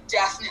 But you could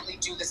definitely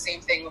do the same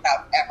thing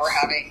without ever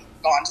having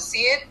gone to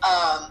see it.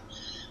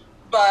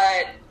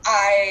 But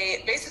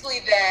I basically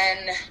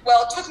then,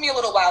 well, it took me a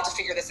little while to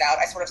figure this out.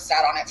 I sort of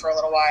sat on it for a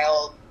little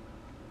while,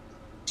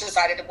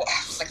 decided to, I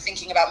was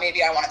thinking about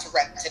maybe I wanted to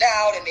rent it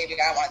out and maybe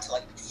I wanted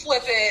to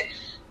flip it.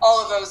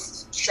 All of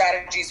those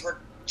strategies were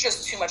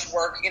just too much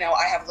work.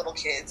 I have little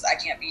kids. I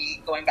can't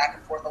be going back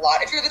and forth a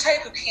lot. If you're the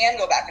type who can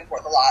go back and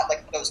forth a lot,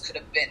 those could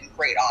have been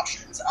great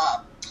options.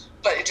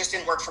 But it just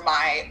didn't work for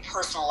my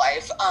personal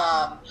life.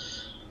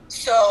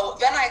 So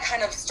then I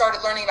kind of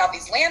started learning about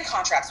these land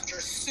contracts, which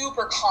are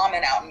super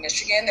common out in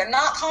Michigan. They're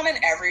not common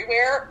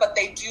everywhere, but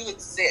they do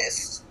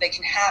exist. They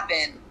can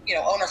happen.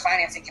 Owner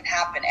financing can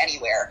happen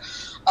anywhere.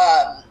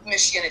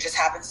 Michigan, it just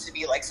happens to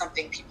be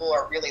something people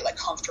are really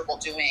comfortable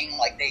doing.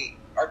 They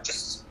are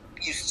just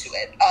used to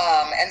it.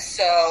 And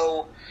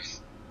so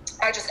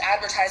I just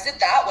advertised it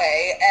that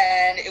way,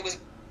 and it was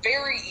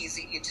very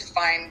easy to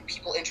find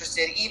people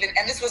interested.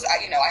 And this was, I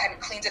hadn't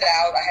cleaned it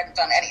out. I hadn't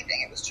done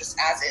anything. It was just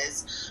as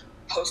is.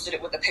 Posted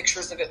it with the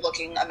pictures of it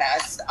looking a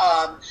mess.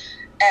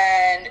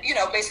 And,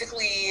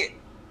 basically,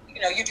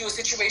 you do a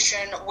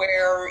situation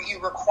where you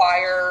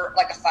require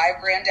a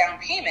 $5,000 down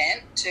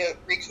payment to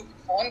recoup the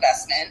full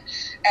investment.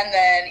 And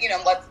then,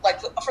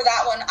 for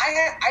that one,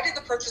 I did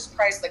the purchase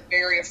price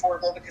very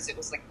affordable because it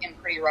was in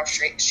pretty rough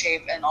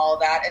shape and all of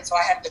that. And so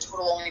I had the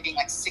total only being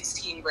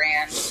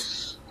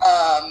 $16,000.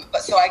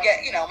 But so I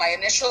get, my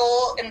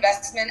initial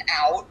investment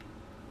out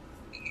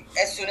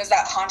as soon as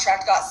that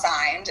contract got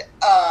signed.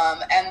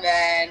 And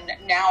then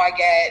now I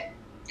get,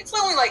 it's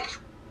only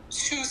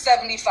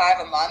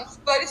 $275 a month,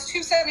 but it's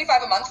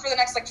 $275 a month for the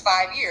next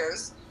 5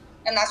 years.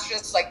 And that's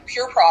just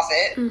pure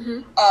profit.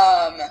 Mm-hmm.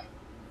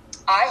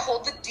 I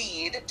hold the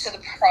deed to the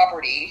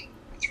property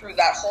through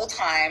that whole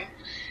time.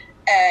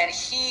 And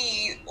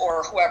he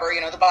or whoever,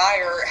 the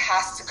buyer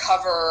has to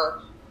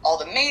cover all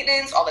the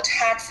maintenance, all the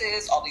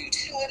taxes, all the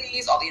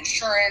utilities, all the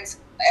insurance,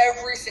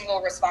 every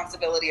single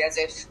responsibility as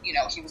if,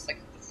 he was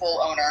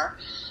full owner.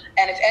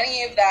 And if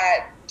any of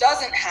that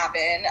doesn't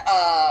happen,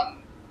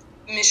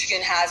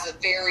 Michigan has a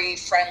very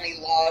friendly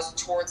laws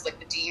towards the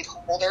deed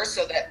holder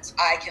so that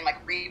I can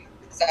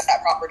repossess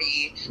that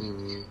property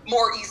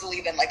more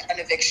easily than an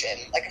eviction,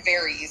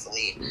 very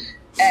easily.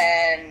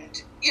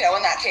 And,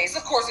 in that case,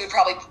 of course, it would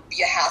probably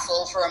be a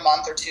hassle for a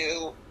month or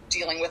two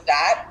dealing with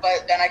that,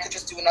 but then I could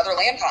just do another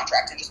land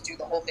contract and just do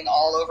the whole thing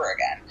all over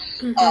again.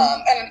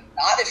 Mm-hmm. And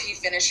not. If he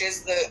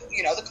finishes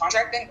the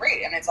contract, then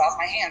great, and it's off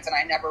my hands, and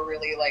I never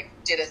really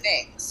did a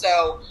thing.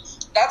 So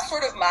that's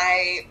sort of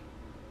my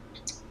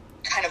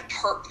kind of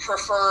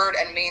preferred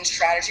and main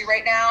strategy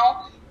right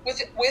now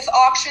with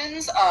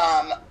auctions.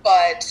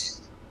 But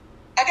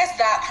I guess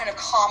that kind of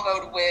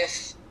comboed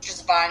with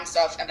just buying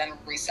stuff and then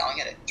reselling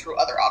it through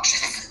other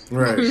auctions.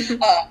 Right.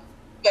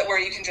 But where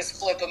you can just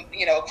flip them,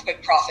 a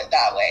quick profit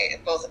that way.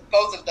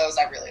 Both of those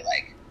I really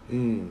like.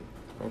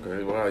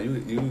 Okay. Wow.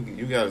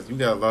 You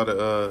got a lot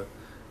of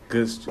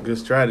good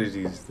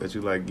strategies that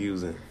you like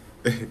using.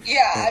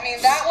 Yeah, I mean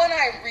that one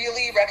I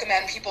really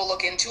recommend people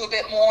look into a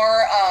bit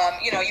more.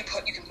 You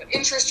can put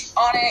interest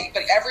on it,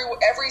 but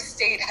every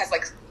state has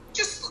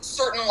just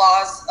certain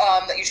laws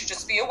that you should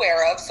just be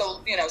aware of.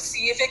 So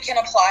see if it can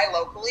apply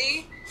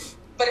locally.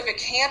 But if it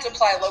can't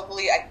apply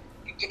locally,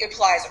 it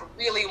applies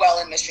really well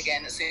in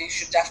Michigan. So you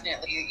should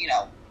definitely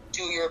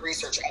do your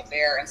research out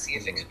there and see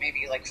if it could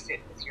maybe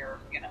fit with your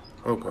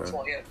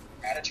portfolio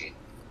strategy.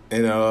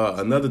 And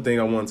another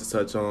thing I wanted to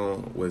touch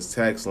on was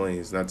tax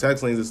liens. Now,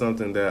 tax liens is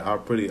something that I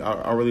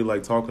really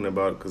like talking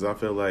about because I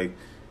feel like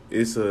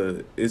it's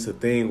a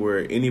thing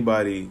where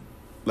anybody,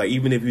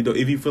 even if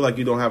you feel like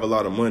you don't have a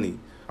lot of money,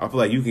 I feel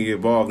like you can get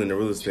involved in the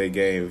real estate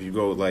game if you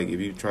go if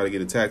you try to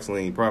get a tax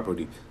lien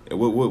property. And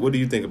what do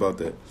you think about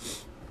that?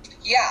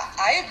 Yeah,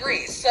 I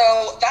agree.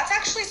 So that's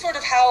actually sort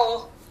of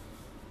how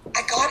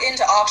I got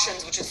into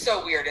auctions, which is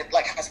so weird. It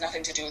has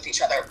nothing to do with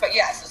each other. But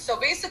yes, so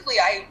basically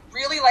I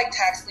really like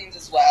tax liens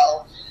as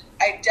well.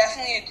 I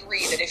definitely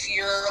agree that if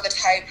you're the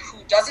type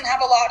who doesn't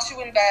have a lot to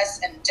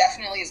invest and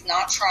definitely is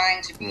not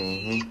trying to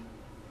be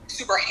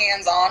super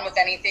hands-on with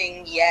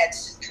anything yet,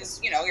 because,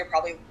 you're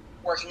probably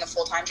working a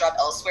full-time job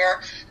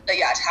elsewhere, that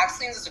yeah, tax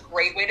liens is a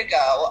great way to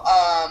go.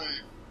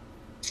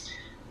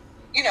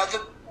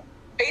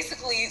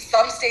 Basically,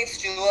 some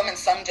states do them and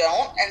some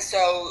don't. And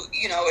so,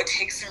 it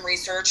takes some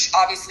research.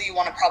 Obviously, you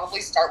want to probably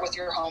start with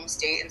your home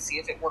state and see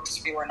if it works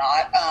for you or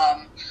not.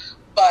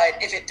 But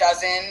if it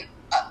doesn't,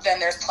 then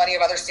there's plenty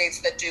of other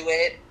states that do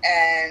it.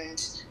 And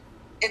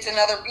it's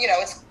another,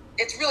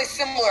 it's really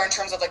similar in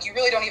terms of you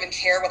really don't even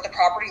care what the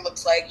property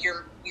looks like.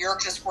 You're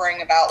just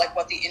worrying about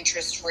what the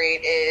interest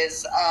rate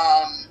is.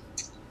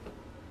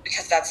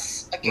 Because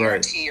that's a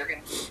guarantee. Right. You're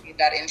going to need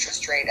that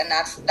interest rate. And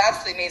that's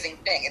the amazing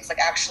thing. It's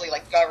actually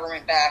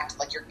government backed,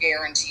 you're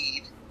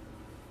guaranteed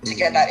to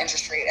get that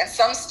interest rate. And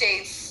some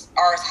states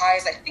are as high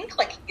as, I think,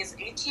 is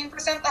 18%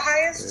 the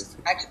highest?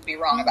 I could be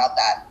wrong about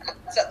that.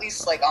 It's at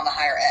least on the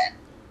higher end.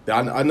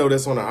 I know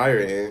that's on the higher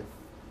end.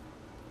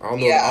 I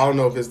don't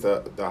know if it's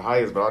the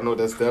highest, but I know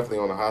that's definitely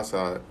on the high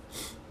side.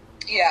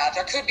 Yeah,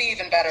 there could be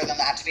even better than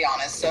that, to be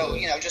honest. So,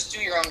 just do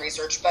your own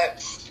research.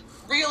 But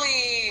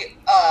really,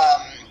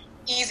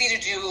 easy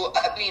to do.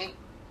 I mean,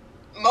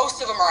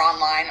 most of them are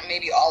online.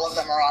 Maybe all of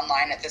them are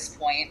online at this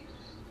point.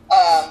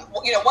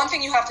 One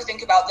thing you have to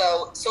think about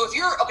though. So if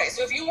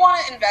you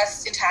want to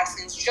invest in tax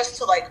liens just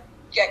to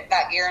get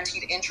that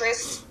guaranteed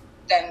interest,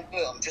 then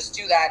boom, just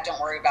do that. Don't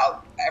worry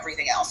about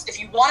everything else. If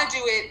you want to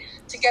do it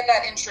to get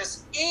that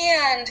interest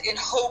and in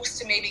hopes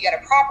to maybe get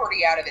a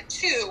property out of it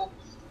too,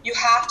 you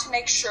have to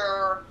make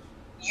sure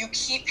you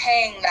keep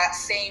paying that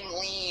same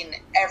lien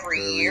every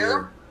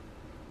year.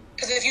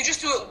 Because if you just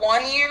do it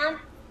 1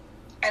 year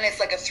and it's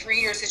a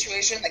 3-year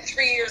situation,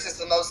 3 years is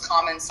the most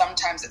common.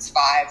 Sometimes it's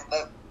 5,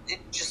 but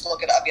just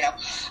look it up,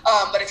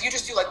 But if you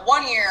just do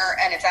 1 year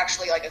and it's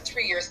actually a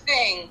 3-year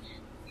thing,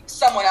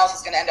 someone else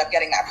is going to end up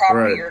getting that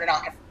property. Right. You're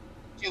not going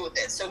to do with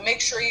it. So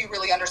make sure you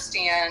really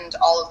understand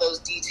all of those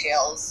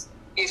details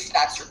if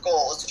that's your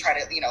goal, is to try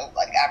to,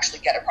 actually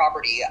get a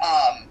property.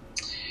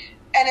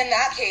 And in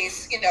that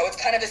case,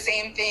 it's kind of the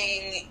same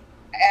thing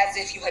as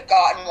if you had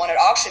gotten one at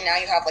auction. Now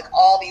you have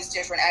all these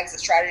different exit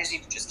strategies. You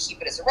could just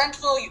keep it as a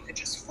rental. You could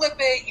just flip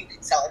it. You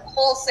could sell it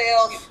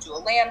wholesale. You could do a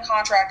land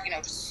contract.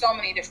 Just so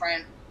many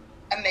different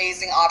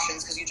amazing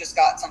options because you just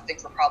got something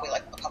for probably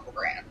a couple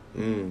grand.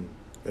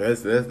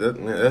 That's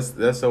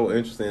so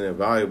interesting and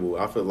valuable.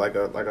 I feel like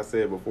I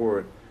said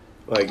before,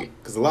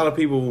 because a lot of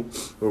people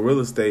with real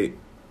estate,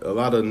 a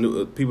lot of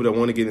new people that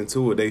want to get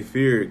into it, they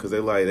fear it because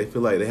they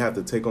feel like they have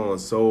to take on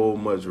so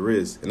much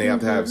risk and they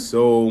have to have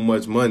so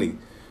much money.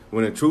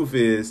 When the truth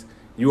is,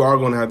 you are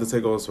going to have to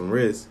take on some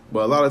risk.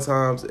 But a lot of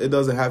times, it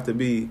doesn't have to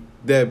be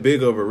that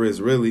big of a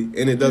risk, really.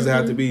 And it doesn't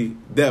have to be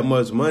that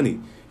much money.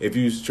 If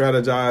you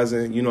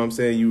strategizing,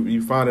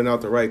 you finding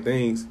out the right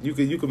things, you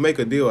could make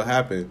a deal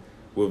happen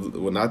with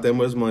not that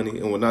much money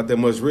and with not that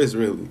much risk,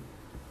 really,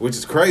 which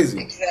is crazy.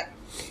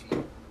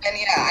 Exactly. And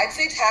yeah, I'd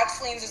say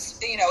tax liens is,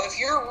 if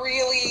you're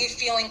really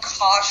feeling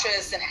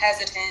cautious and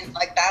hesitant,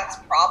 that's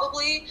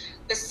probably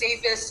the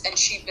safest and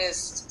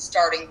cheapest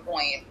starting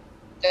point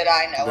that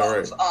I know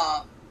of.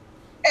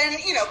 And,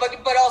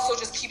 but also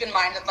just keep in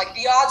mind that,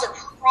 the odds are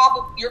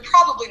you're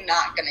probably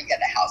not going to get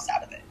a house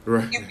out of it.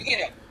 Right.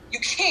 You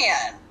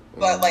can,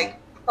 but,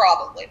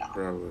 probably not.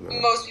 Probably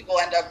not. Most people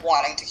end up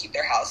wanting to keep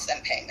their house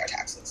and paying their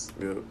taxes.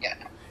 Yeah.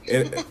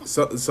 And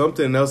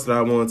something else that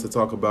I wanted to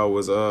talk about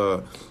was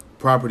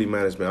property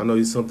management. I know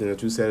it's something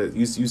that you said.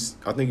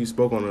 I think you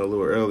spoke on it a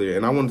little earlier,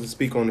 and I wanted to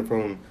speak on it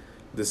from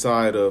the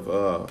side of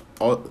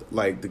all,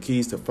 like the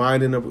keys to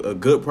finding a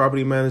good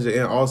property manager,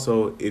 and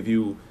also if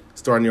you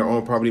starting your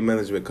own property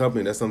management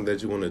company, that's something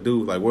that you want to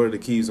do. Like, what are the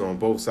keys on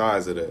both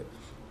sides of that,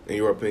 in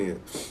your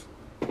opinion?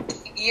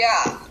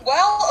 Yeah.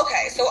 Well,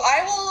 okay. So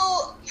I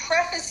will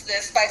preface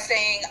this by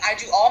saying I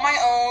do all my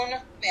own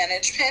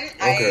management.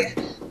 Okay.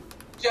 I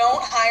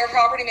don't hire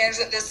property managers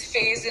at this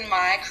phase in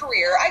my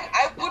career.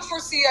 I would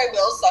foresee I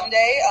will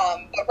someday,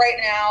 but right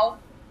now,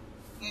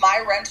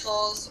 my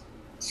rentals.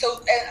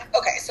 So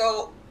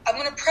I'm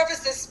going to preface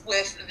this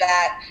with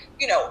that,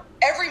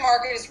 every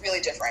market is really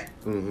different.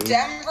 Mm-hmm.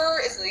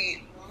 Denver is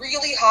a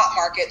really hot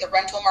market. The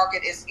rental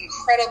market is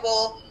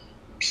incredible.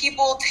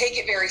 People take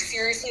it very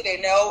seriously.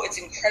 They know it's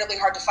incredibly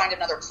hard to find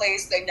another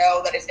place. They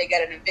know that if they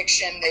get an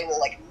eviction, they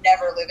will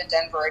never live in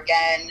Denver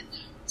again.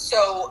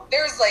 So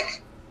there's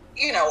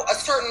a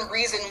certain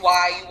reason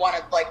why you want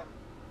to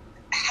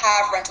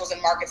have rentals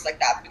in markets like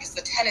that, because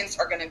the tenants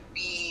are going to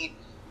be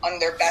on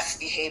their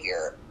best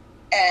behavior.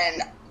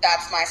 And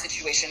that's my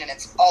situation, and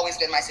it's always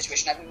been my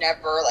situation. I've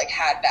never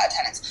had bad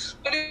tenants.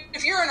 But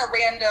if you're in a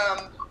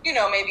random,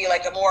 maybe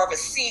a more of a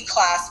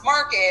C-class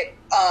market,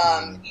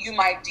 you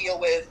might deal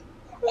with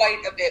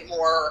quite a bit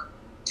more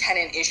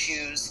tenant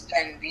issues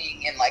than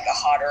being in a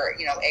hotter,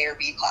 A or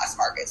B class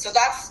market. So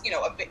that's,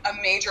 a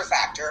major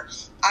factor.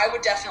 I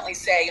would definitely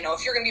say,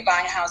 if you're going to be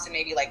buying a house in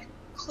maybe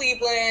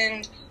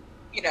Cleveland,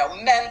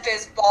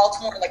 Memphis,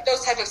 Baltimore,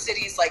 those type of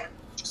cities,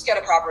 just get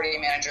a property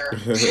manager.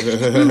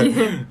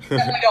 Definitely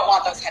don't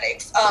want those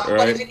headaches. Right.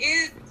 But if it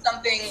is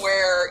something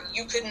where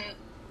you can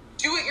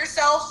do it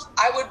yourself,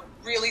 I would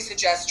really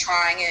suggest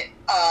trying it.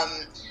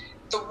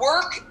 The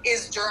work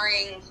is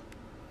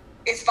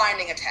it's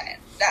finding a tenant.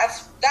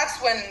 That's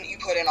when you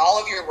put in all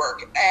of your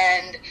work.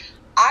 And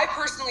I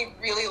personally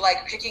really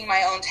like picking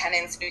my own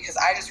tenants, because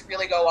I just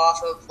really go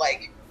off of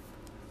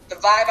the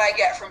vibe I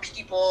get from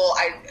people.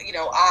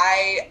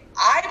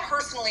 I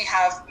personally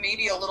have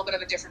maybe a little bit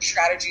of a different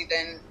strategy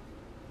than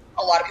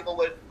a lot of people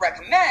would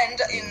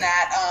recommend, in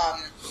that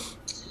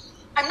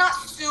I'm not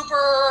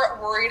super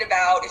worried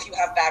about if you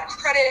have bad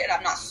credit, and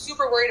I'm not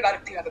super worried about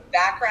if you have a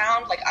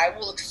background. I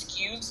will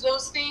excuse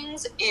those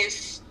things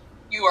if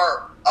you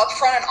are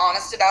upfront and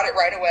honest about it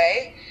right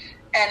away.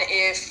 And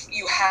if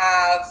you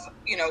have,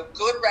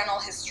 good rental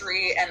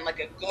history and a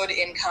good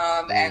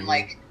income, and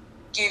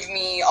give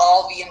me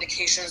all the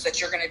indications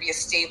that you're going to be a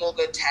stable,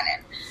 good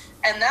tenant.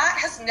 And that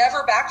has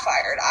never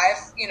backfired.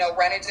 I've,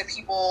 rented to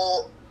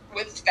people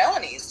with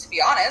felonies, to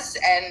be honest,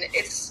 and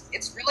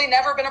it's really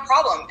never been a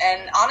problem.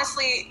 And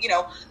honestly,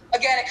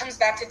 again, it comes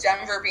back to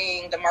Denver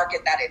being the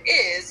market that it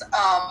is.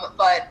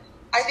 But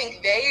I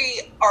think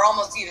they are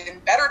almost even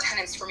better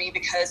tenants for me,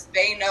 because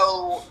they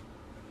know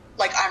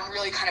I'm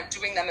really kind of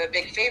doing them a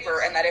big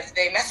favor, and that if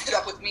they mess it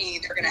up with me,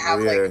 they're going to have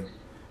the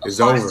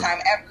hardest time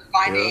ever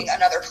finding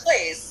another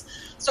place.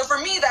 So for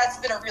me, that's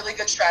been a really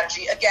good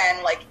strategy.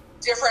 Again,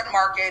 different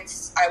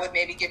markets, I would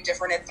maybe give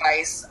different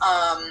advice.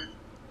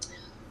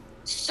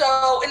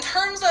 So in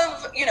terms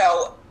of,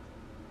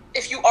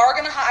 if you are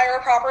going to hire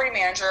a property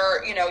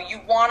manager, you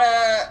want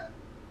to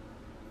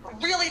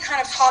really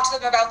kind of talk to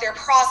them about their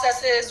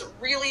processes,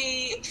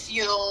 really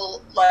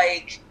feel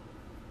that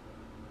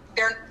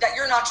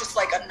you're not just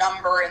a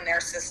number in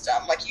their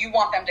system. You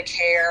want them to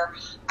care.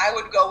 I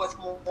would go with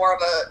more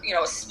of a,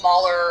 a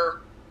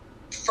smaller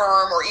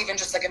firm, or even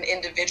just an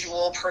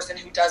individual person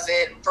who does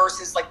it,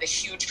 versus the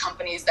huge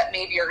companies that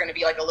maybe are going to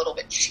be a little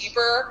bit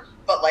cheaper,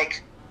 but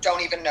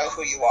don't even know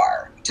who you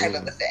are, type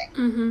of a thing.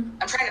 Mm-hmm.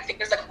 I'm trying to think.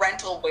 There's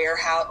Renters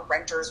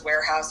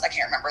Warehouse. I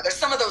can't remember. There's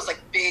some of those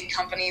big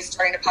companies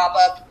starting to pop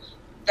up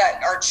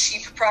that are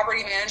cheap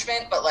property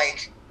management, but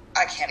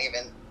I can't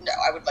even. No,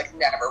 I would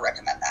never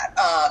recommend that.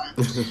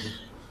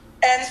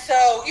 And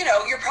so,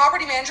 your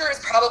property manager is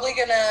probably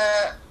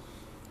gonna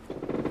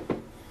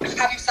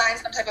have you sign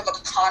some type of a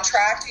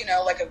contract,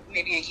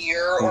 maybe a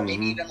year or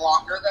maybe even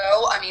longer,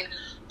 though. I mean,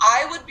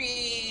 I would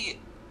be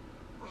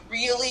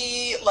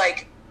really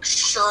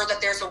sure that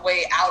there's a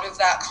way out of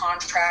that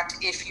contract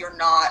if you're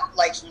not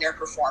liking their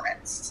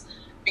performance,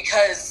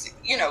 because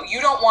you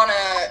don't want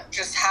to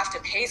just have to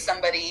pay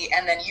somebody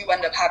and then you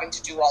end up having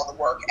to do all the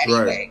work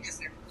anyway, because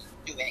they're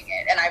doing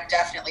it. And I've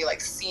definitely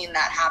seen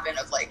that happen,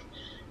 of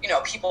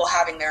people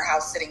having their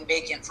house sitting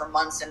vacant for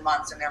months and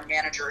months, and their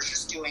manager is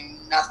just doing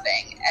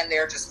nothing, and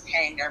they're just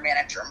paying their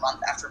manager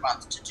month after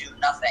month to do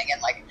nothing.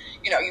 And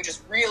you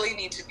just really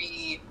need to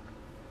be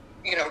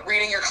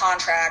reading your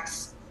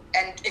contracts,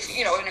 and if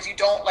and if you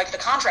don't like the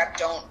contract,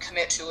 don't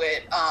commit to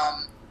it,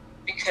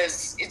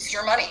 because it's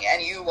your money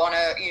and you want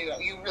to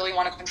you really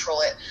want to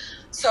control it.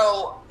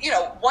 So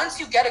once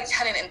you get a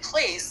tenant in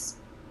place,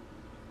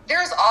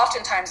 there's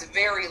oftentimes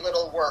very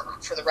little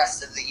work for the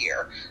rest of the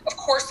year. Of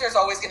course, there's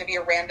always going to be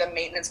a random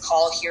maintenance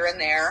call here and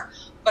there,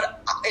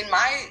 but in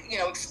my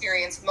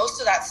experience,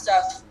 most of that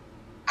stuff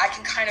I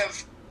can kind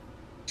of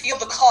field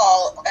the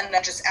call and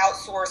then just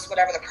outsource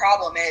whatever the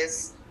problem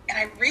is, and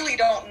I really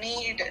don't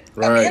need a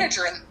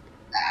manager in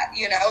that.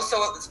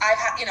 So I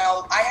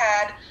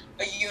had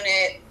a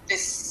unit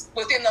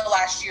within the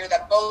last year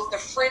that both the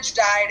fridge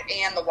died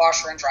and the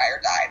washer and dryer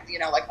died. You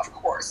know, like, of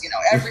course, you know,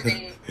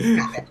 everything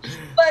happened.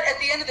 But at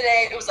the end of the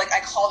day, it was like,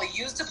 I call the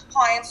used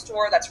appliance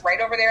store that's right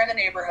over there in the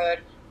neighborhood.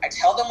 I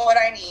tell them what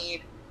I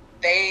need.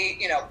 They,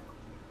 you know,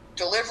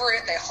 deliver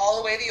it. They haul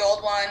away the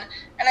old one,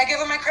 and I give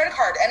them my credit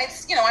card. And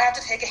it's, you know, I have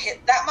to take a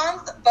hit that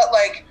month, but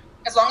like,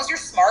 as long as you're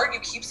smart, you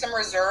keep some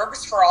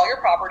reserves for all your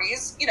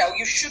properties. You know,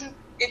 it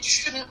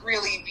shouldn't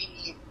really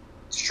be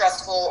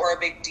stressful or a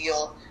big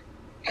deal.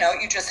 You know,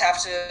 you just have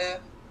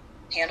to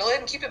handle it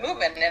and keep it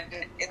moving.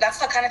 And that's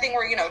the kind of thing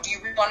where, you know, do you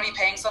really want to be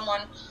paying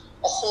someone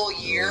a whole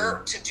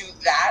year to do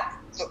that?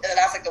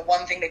 That's like the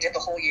one thing they did the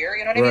whole year.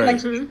 You know what I mean?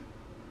 Right. Like,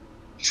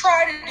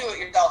 try to do it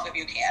yourself if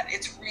you can.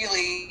 It's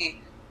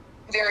really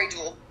very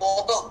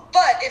doable.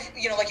 But if,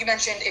 you know, like you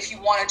mentioned, if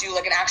you want to do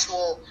like an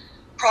actual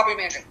property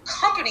management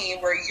company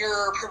where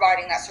you're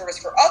providing that service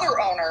for other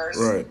owners,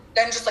 right,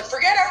 then just like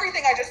forget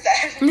everything I just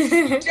said.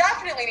 You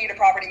definitely need a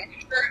property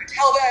manager.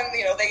 Tell them,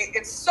 you know,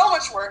 it's so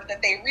much work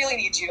that they really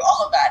need you,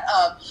 all of that.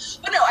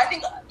 But no, I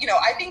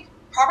think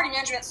property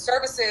management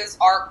services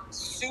are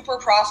super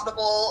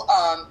profitable.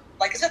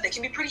 Like I said, they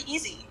can be pretty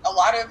easy. A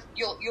lot of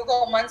you'll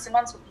go months and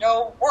months with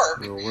no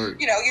work.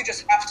 You know, you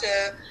just have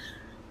to.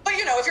 But,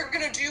 you know, if you are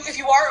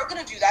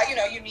going to do that, you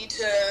know, you need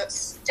to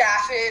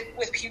staff it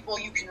with people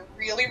you can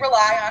really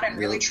rely on and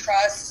really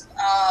trust,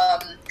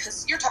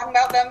 because you're talking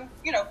about them,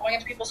 you know, going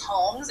into people's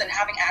homes and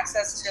having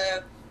access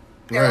to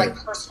their like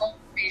personal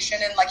information,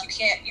 and like you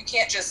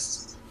can't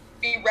just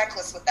be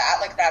reckless with that.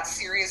 Like, that's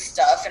serious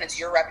stuff, and it's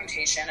your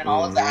reputation and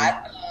all of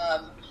that.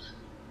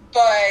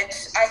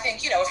 But I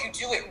think, you know, if you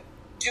do it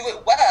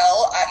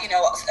well, you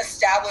know,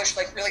 establish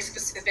like really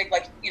specific,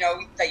 like, you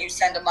know, that you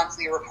send a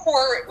monthly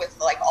report with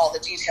like all the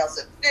details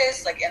of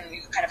this, like, and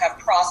you kind of have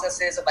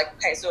processes of like,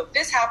 okay, so if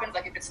this happens,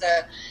 like if it's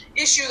the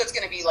issue that's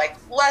going to be like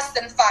less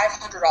than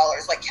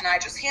 $500, like, can I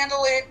just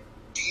handle it?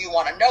 Do you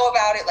want to know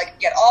about it? Like,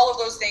 get all of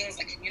those things,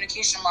 like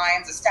communication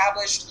lines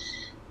established.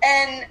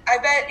 And I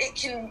bet it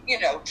can, you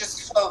know,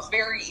 just flow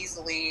very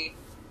easily.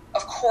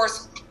 Of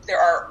course, there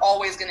are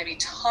always going to be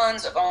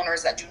tons of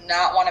owners that do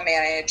not want to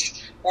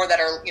manage, or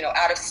that are, you know,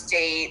 out of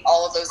state,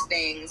 all of those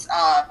things.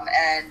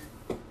 And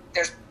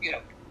there's, you know,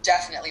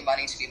 definitely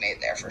money to be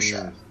made there for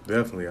sure.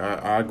 Definitely.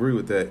 I agree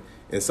with that.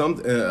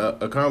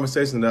 And a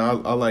conversation that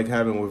I like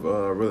having with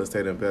real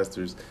estate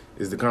investors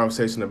is the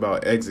conversation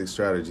about exit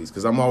strategies,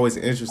 because I'm always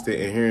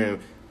interested in hearing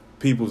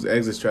people's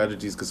exit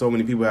strategies, because so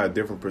many people have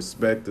different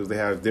perspectives. They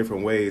have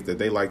different ways that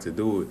they like to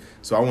do it.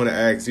 So I want to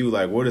ask you,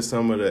 like, what are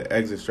some of the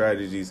exit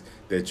strategies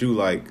that you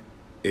like,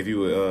 if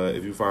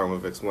you find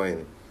with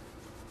explaining?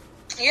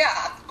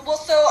 Yeah. Well,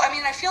 so, I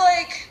mean, I feel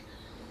like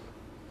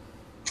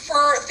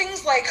for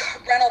things like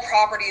rental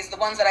properties, the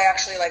ones that I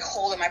actually like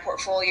hold in my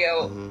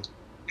portfolio,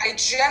 I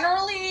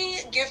generally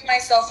give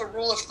myself a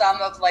rule of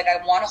thumb of like,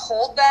 I want to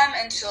hold them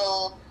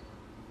until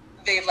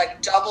they've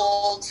like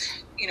doubled,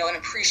 you know, in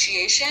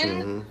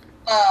appreciation.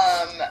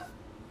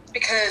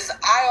 Because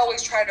I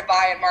always try to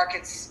buy in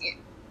markets,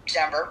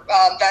 Denver,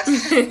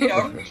 that's, you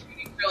know,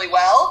 really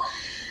well.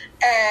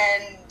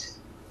 And,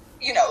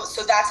 you know,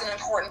 so that's an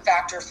important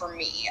factor for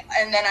me.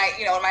 And then I,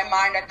 you know, in my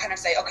mind, I kind of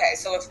say, okay,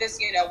 so if this,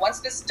 you know,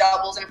 once this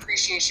doubles in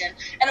appreciation,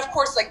 and of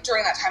course, like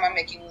during that time, I'm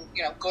making,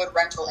 you know, good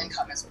rental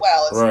income as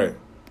well. It's right.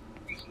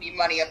 Making me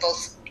money at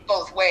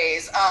both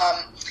ways.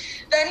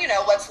 Then, you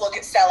know, let's look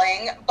at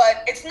selling,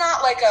 but it's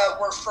not like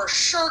we're for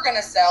sure going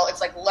to sell.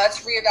 It's like,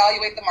 let's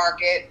reevaluate the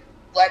market.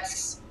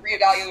 Let's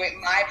reevaluate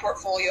my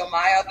portfolio,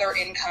 my other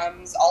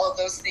incomes, all of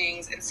those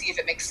things, and see if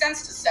it makes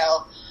sense to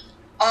sell.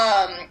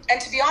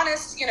 And to be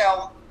honest, you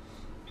know,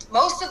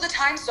 most of the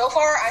time so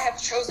far, I have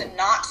chosen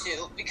not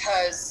to,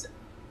 because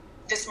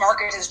this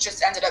market has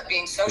just ended up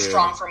being so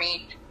strong for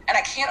me, and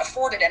I can't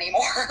afford it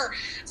anymore.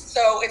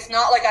 So it's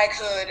not like I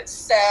could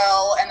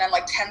sell and then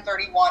like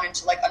 1031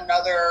 into like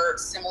another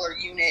similar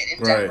unit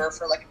in Denver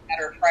for like a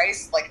better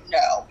price. Like,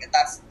 no,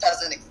 that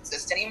doesn't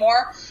exist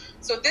anymore.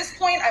 So at this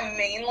point, I'm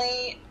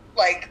mainly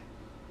like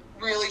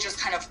really just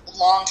kind of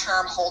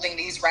long-term holding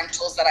these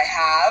rentals that I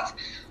have,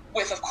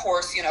 with, of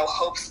course, you know,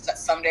 hopes that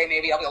someday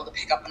maybe I'll be able to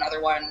pick up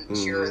another one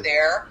here or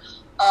there.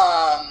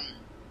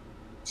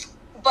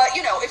 But,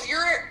 you know,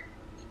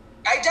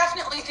 I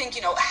definitely think,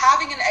 you know,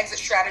 having an exit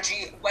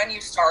strategy when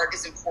you start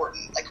is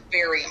important, like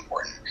very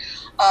important.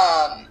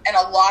 And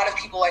a lot of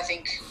people, I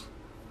think,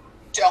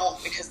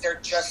 don't, because they're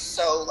just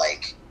so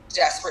like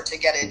desperate to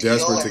get a deal.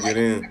 Desperate to get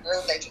in.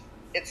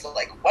 It's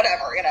like,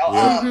 whatever, you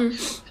know.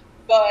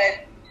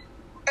 But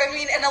I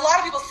mean, and a lot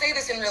of people say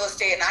this in real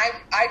estate, and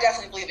I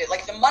definitely believe it.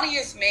 Like, the money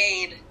is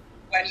made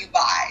when you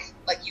buy.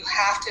 Like, you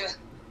have to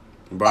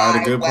buy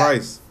at a good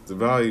price. The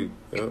value.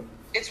 Yep.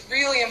 It's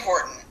really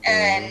important.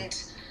 And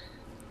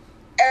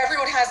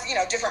everyone has, you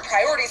know, different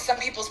priorities. Some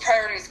people's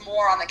priorities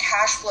more on the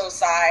cash flow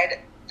side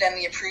than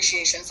the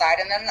appreciation side,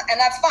 and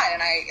that's fine,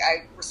 and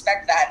I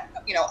respect that.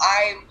 You know,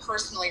 I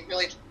personally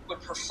really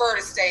would prefer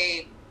to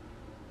stay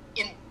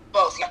in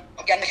both, you know,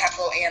 getting the cash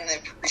flow and the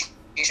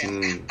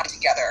appreciation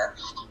together.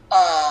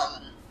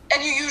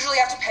 And you usually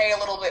have to pay a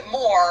little bit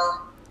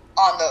more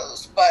on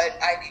those, but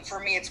for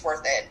me, it's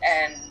worth it,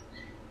 and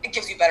it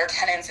gives you better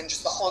tenants, and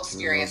just the whole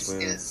experience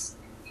is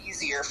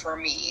easier for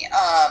me.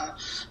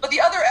 But the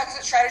other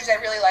exit strategies I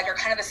really like are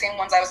kind of the same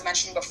ones I was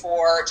mentioning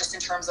before, just in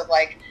terms of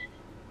like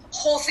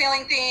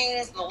wholesaling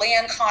things, the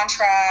land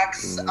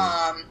contracts.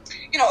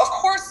 You know, of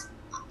course,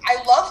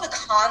 I love the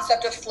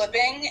concept of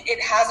flipping.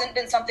 It hasn't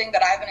been something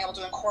that I've been able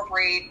to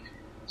incorporate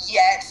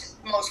yet,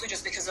 mostly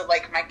just because of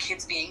like my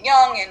kids being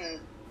young and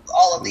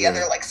all of the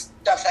other like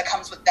stuff that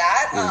comes with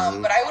that.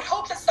 But I would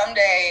hope that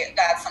someday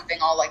that's something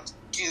I'll like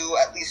do,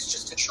 at least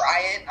just to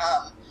try it.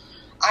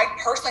 I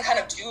personally kind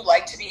of do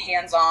like to be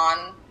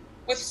hands-on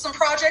with some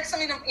projects. I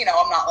mean, you know,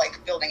 I'm not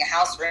like building a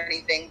house or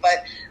anything,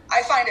 but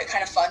I find it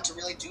kind of fun to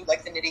really do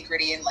like the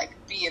nitty-gritty and like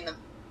be in the,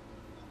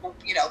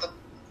 you know,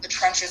 the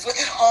trenches with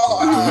it all.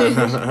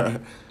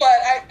 But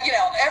you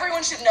know,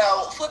 everyone should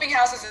know flipping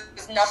houses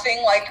is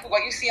nothing like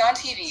what you see on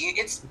TV.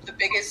 It's the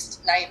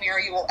biggest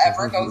nightmare you will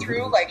ever go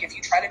through. Like if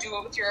you try to do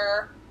it with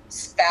your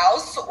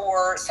spouse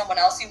or someone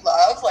else you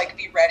love, like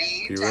be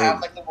ready to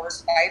have like the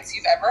worst fights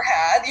you've ever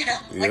had, you know.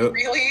 Like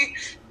really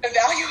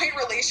evaluate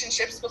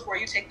relationships before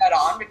you take that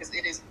on, because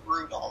it is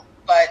brutal,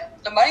 but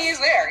the money is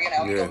there, you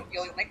know.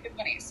 You'll make good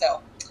money.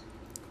 So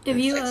if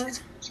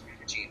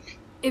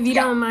you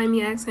don't mind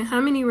me asking, how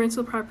many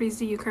rental properties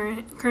do you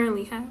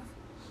currently have?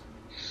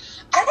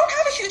 I don't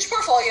have a huge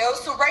portfolio,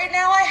 so right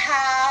now I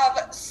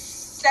have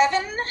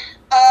 7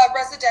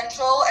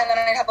 residential, and then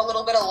I have a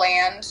little bit of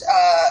land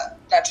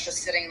that's just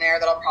sitting there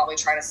that I'll probably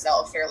try to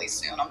sell fairly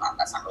soon.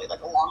 That's not really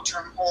like a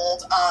long-term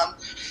hold.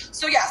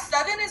 So yeah,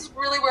 7 is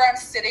really where I'm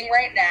sitting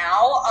right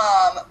now.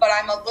 But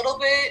I'm a little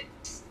bit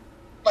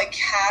like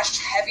cash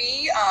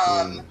heavy,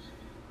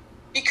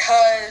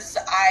 because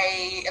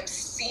I am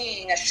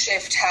seeing a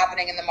shift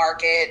happening in the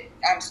market.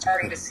 I'm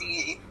starting to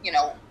see, you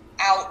know,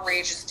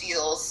 outrageous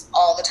deals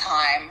all the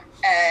time,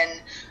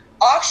 and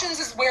auctions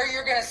is where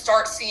you're going to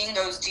start seeing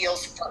those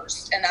deals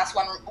first. And that's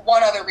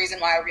one other reason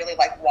why I really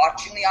like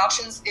watching the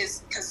auctions,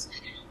 is because,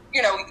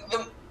 you know,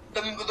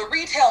 the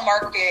retail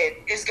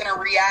market is going to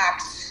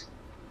react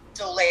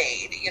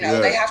delayed. You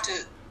know, it has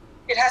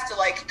to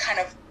like kind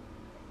of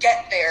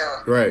get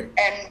there. Right.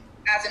 And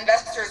as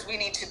investors, we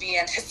need to be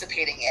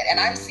anticipating it. And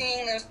I'm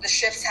seeing the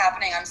shifts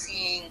happening. I'm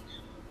seeing,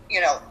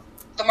 you know,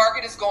 the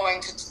market is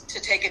going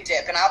to take a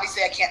dip, and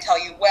obviously I can't tell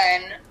you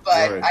when,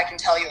 but I can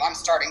tell you I'm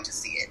starting to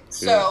see it.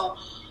 So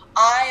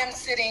I am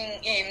sitting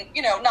in,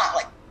 you know, not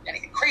like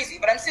anything crazy,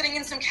 but I'm sitting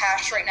in some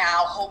cash right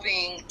now,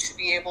 hoping to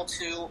be able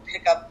to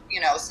pick up,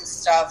 you know, some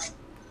stuff,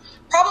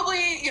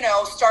 probably, you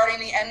know, starting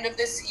the end of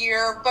this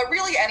year, but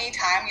really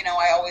anytime. You know,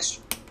 I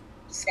always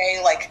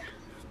say, like,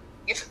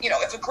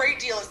 if a great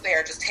deal is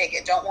there, just take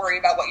it. Don't worry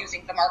about what you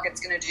think the market's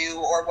going to do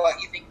or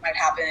what you think might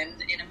happen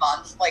in a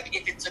month. Like,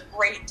 if it's a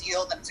great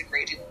deal, then it's a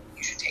great deal.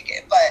 You should take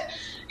it. But,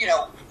 you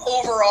know,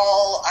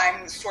 overall,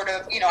 I'm sort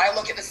of, you know, I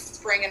look at the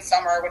spring and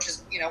summer, which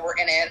is, you know, we're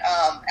in it,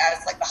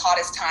 as like the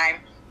hottest time.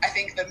 I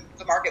think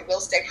the market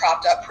will stay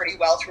propped up pretty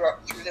well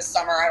through this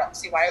summer. I don't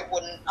see why it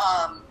wouldn't.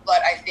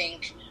 But I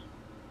think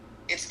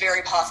it's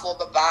very possible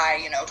that by,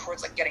 you know,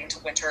 towards like getting to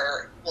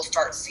winter, we'll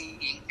start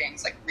seeing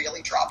things like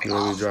really dropping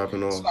off. So I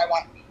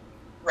want to be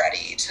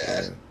ready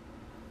to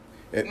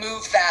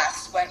move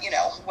fast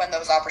when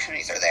those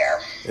opportunities are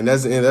there. And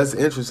that's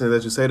interesting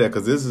that you say that,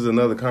 because this is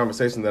another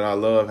conversation that I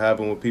love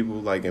having with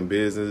people like in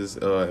business,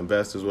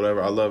 investors,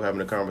 whatever. I love having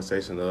a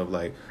conversation of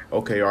like,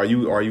 okay, are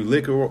you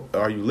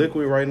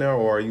liquid right now,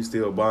 or are you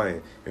still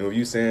buying? And if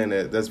you saying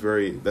that's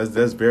very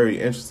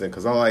interesting,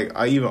 because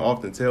I even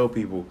often tell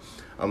people,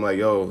 I'm like,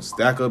 yo,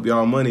 stack up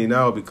y'all money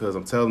now, because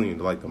I'm telling you,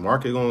 like, the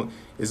market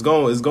is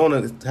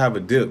going to have a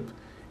dip,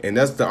 and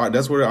that's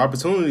where the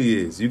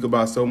opportunity is. You could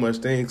buy so much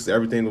things,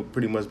 everything will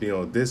pretty much be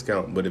on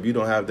discount. But if you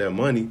don't have that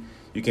money,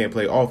 you can't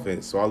play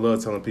offense. So I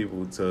love telling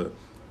people to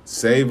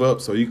save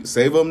up, so you can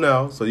save up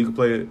now, so you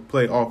can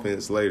play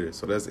offense later.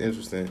 So that's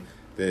interesting.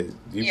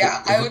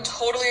 I would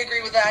totally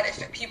agree with that.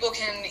 If people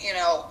can, you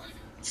know,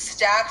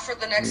 stack for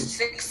the next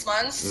 6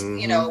 months,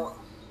 you know,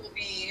 will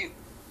be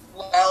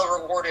well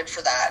rewarded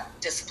for that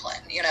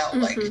discipline, you know,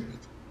 like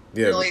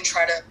really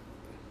try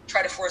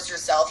to force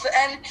yourself.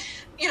 And,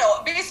 you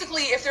know,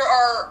 basically if there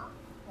are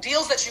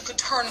deals that you could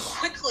turn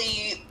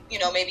quickly, you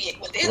know, maybe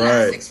within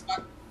that 6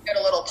 months, get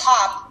a little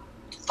pop,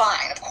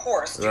 fine, of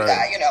course, do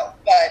that, you know,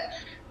 but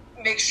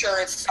make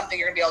sure it's something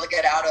you're gonna be able to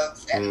get out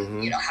of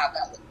and, you know, have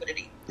that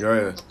liquidity.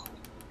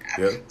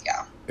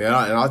 And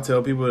I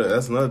tell people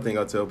that's another thing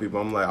I tell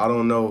people. I'm like, I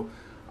don't know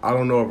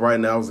if right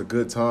now is a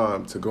good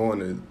time to go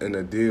in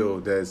a deal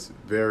that's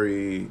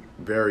very,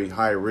 very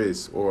high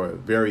risk or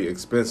very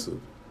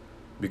expensive,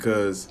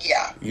 because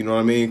you know what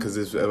I mean? Because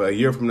it's a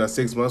year from now,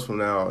 6 months from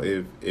now,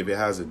 if it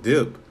has a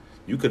dip,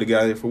 you could have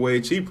got it for way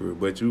cheaper,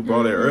 but you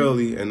bought it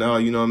early, and now,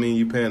 you know what I mean,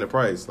 you paying the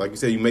price. Like you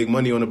said, you make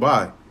money on the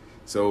buy,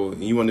 so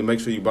you want to make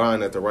sure you're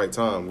buying at the right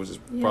time, which is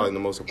probably the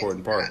most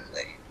important part.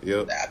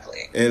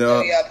 Exactly. And I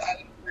would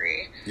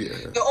agree.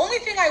 The only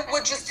thing I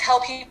would just tell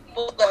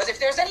people, though, is if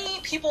there's any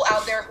people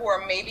out there who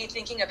are maybe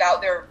thinking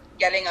about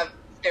getting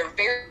their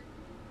very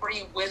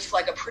with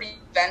like a pretty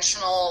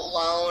conventional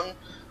loan,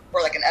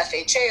 or like an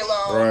FHA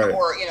loan, Right.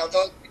 or, you know,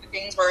 those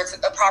things where it's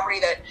a property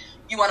that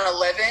you want to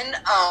live in,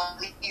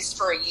 at least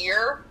for a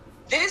year,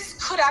 this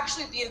could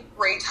actually be a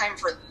great time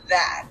for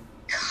that,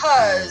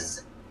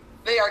 because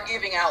they are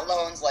giving out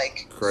loans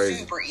like Crazy.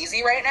 super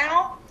easy right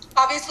now.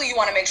 Obviously, you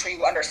want to make sure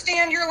you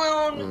understand your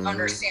loan,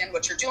 understand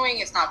what you're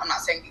doing. I'm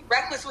not saying be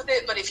reckless with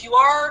it, but if you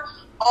are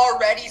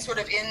already sort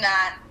of in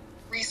that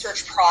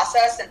research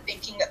process and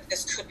thinking that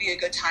this could be a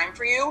good time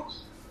for you,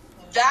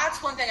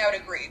 that's one thing I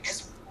would agree.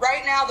 Because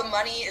right now the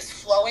money is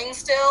flowing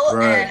still,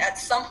 Right. and at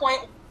some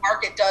point when the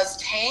market does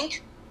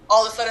tank,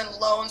 all of a sudden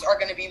loans are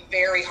going to be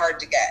very hard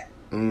to get.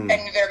 And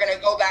they're going to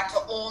go back to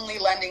only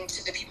lending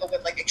to the people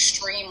with like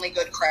extremely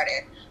good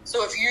credit.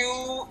 So if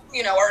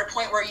you know, are at a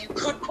point where you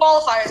could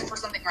qualify for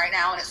something right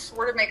now and it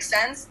sort of makes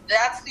sense,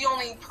 that's the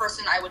only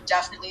person I would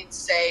definitely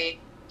say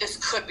this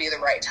could be the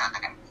right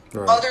time.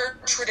 Right. Other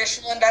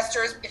traditional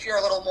investors, if you're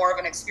a little more of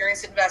an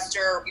experienced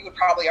investor, you would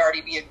probably already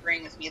be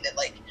agreeing with me that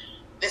like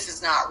this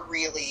is not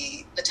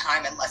really the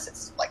time unless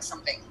it's like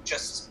something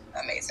just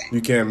amazing. You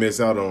can't miss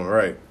out on,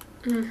 right?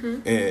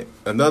 And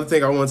another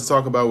thing I wanted to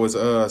talk about was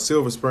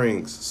Silver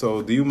Springs.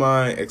 So, do you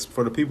mind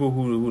for the people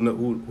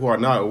who are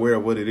not aware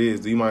of what it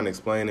is? Do you mind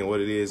explaining what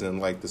it is and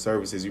like the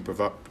services you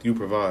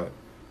provide?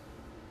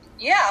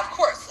 Yeah, of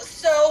course.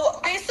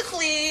 So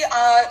basically,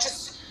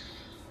 just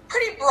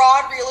pretty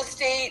broad real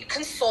estate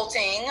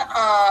consulting.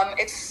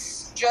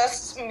 It's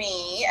just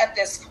me at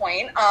this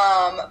point,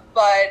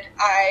 but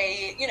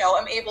I, you know,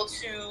 am able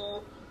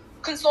to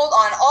consult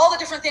on all the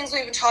different things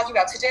we've been talking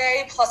about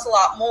today, plus a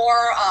lot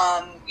more.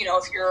 You know,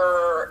 if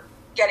you're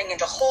getting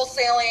into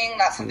wholesaling,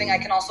 that's something I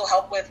can also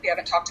help with. We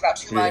haven't talked about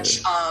too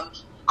much.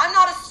 I'm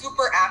not a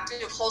super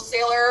active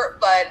wholesaler,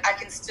 but I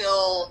can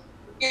still,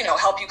 you know,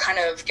 help you kind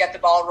of get the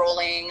ball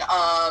rolling.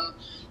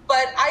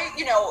 But I,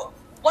 you know,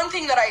 one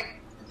thing that I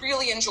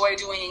really enjoy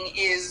doing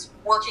is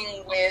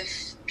working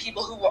with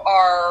people who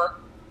are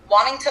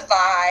wanting to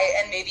buy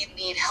and maybe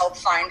need help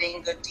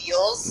finding good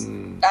deals.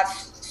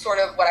 That's sort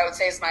of what I would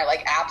say is my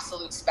like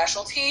absolute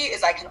specialty,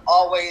 is I can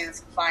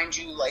always find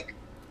you like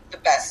the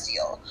best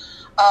deal.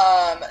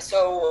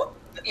 So,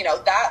 you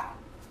know, that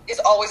is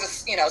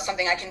always, you know,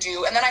 something I can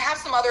do. And then I have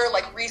some other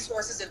like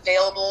resources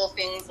available,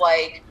 things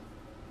like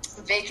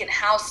vacant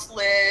house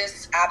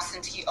lists,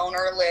 absentee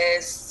owner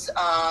lists,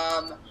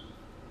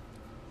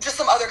 just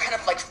some other kind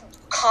of like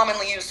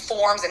commonly used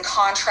forms and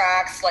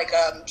contracts, like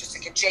just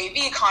like a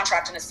JV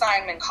contract, an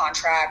assignment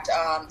contract,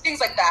 things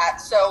like that.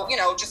 So, you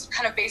know, just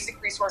kind of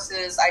basic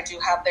resources I do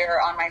have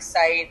there on my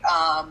site.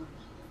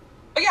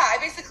 But yeah, I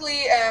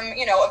basically am,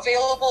 you know,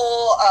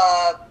 available.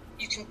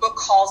 You can book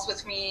calls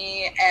with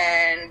me,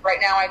 and right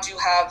now I do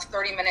have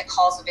 30-minute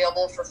calls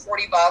available for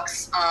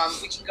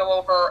 $40. We can go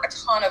over a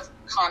ton of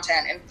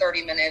content in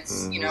 30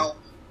 minutes. You know,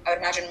 I would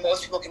imagine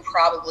most people can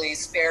probably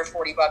spare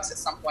 $40 at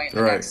some point in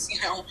the next,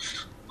 you know,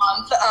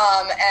 month.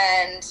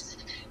 And,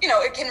 you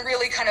know, it can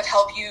really kind of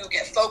help you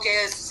get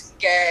focused,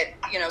 get,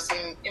 you know,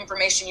 some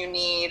information you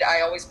need.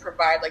 I always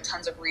provide like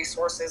tons of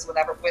resources with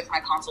my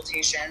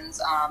consultations.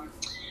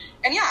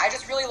 And yeah, I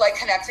just really like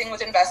connecting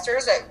with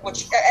investors at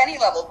any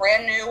level,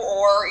 brand new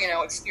or, you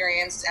know,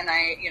 experienced. And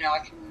I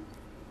can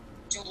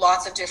do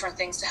lots of different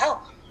things to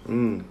help.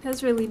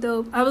 That's really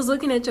dope. I was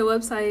looking at your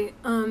website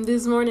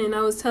this morning, and I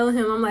was telling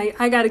him, I'm like,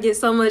 I gotta get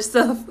so much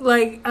stuff.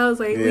 Like, I was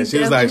like, yeah, she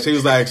was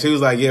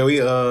like,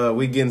 yeah,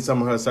 we getting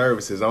some of her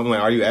services. I'm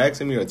like, are you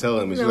asking me or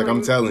telling me? She's like,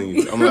 I'm telling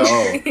you. I'm like,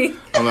 oh,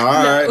 I'm like,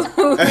 all right.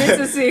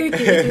 It's a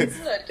serious.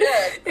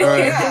 Good.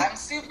 Yeah, I'm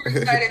super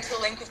excited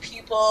to link with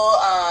people.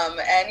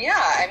 And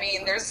yeah, I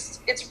mean,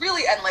 it's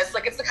really endless.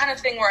 Like, it's the kind of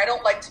thing where I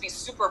don't like to be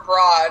super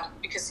broad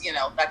because, you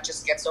know, that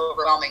just gets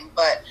overwhelming.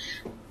 But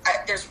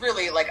there's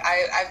really, like,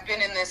 I've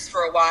been in this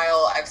for a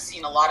while. I've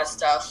seen a lot of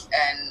stuff,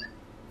 and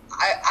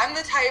I'm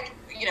the type,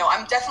 you know,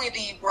 I'm definitely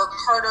the work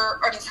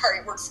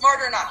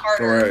smarter, not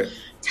harder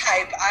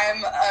type.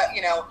 I'm,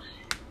 you know,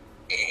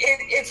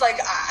 it's like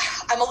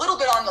I'm a little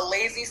bit on the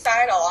lazy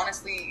side. I'll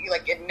honestly,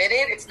 like, admit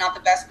it. It's not the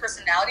best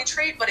personality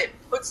trait, but it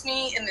puts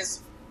me in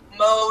this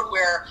mode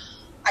where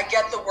I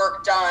get the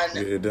work done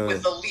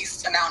with the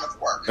least amount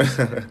of work.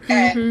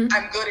 And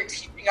I'm good at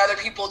teaching other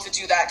people to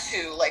do that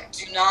too. Like,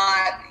 do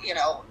not, you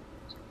know,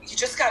 you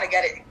just got to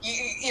get it.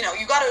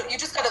 You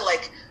just got to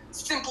like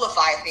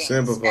simplify things.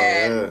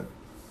 And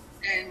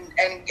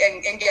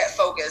get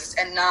focused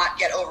and not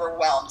get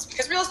overwhelmed,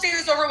 because real estate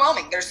is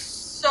overwhelming. There's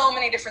so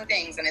many different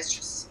things, and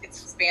it's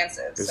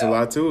expansive. It's a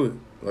lot to it.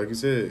 Like you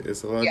said,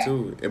 it's a lot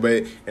to it.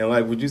 But and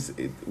like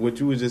what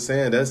you were just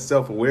saying, that's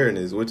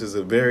self-awareness, which is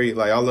a very,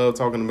 like, I love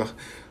talking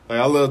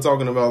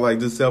about like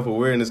this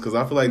self-awareness, because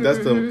I feel like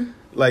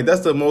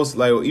that's the most,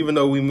 like, even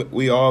though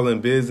we all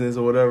in business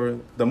or whatever,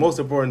 the most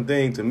important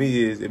thing to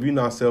me is, if you're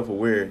not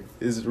self-aware,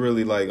 it's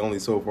really like only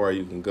so far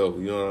you can go.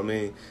 You know what I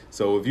mean?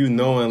 So if you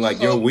knowing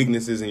like your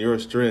weaknesses and your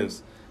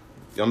strengths,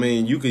 I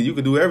mean, you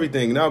could do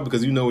everything now,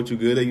 because you know what you're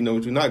good at, you know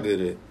what you're not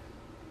good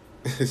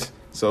at.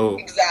 So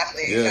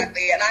exactly.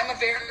 And I'm a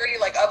very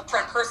like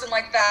upfront person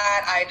like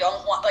that. I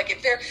don't want like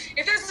if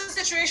there's a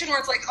situation where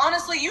it's like,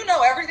 honestly, you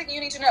know everything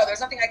you need to know. There's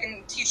nothing I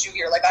can teach you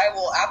here. Like I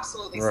will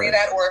absolutely say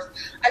that. Or if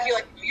I feel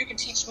like you can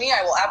teach me,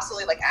 I will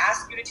absolutely like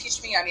ask you to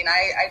teach me. I mean,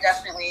 I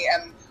definitely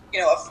am,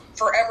 a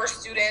forever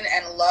student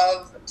and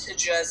love to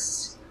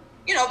just,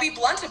 be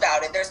blunt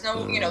about it. There's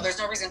no, there's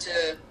no reason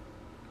to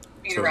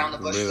beat around the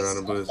bush.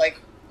 Like,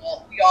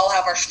 well, we all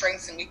have our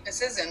strengths and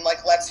weaknesses, and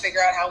like, let's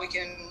figure out how we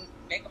can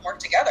make them work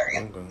together.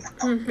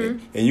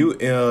 And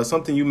you,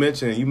 something you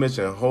mentioned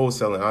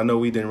wholesaling. I know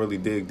we didn't really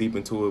dig deep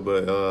into it,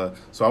 but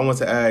so I want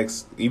to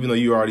ask, even though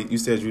you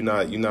said you're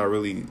not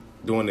really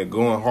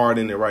going hard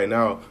in it right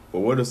now, but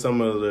what are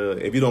some of the,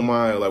 if you don't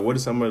mind, like what are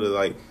some of the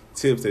like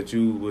tips that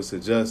you would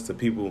suggest to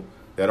people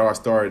that are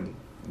starting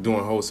doing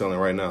wholesaling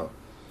right now?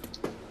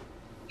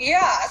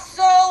 Yeah,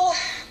 so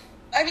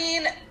I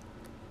mean,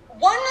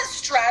 one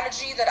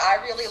strategy that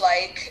I really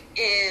like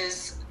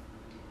is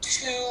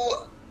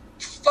to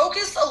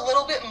focus a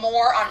little bit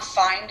more on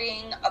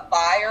finding a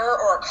buyer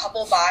or a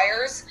couple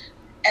buyers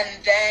and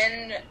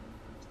then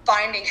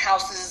finding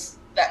houses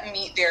that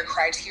meet their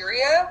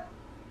criteria,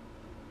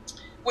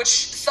 which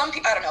some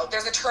people, I don't know,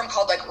 there's a term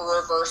called like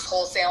reverse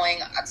wholesaling.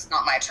 That's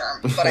not my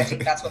term, but I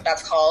think that's what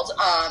that's called.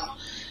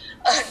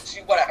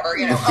 Whatever,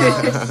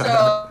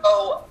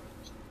 so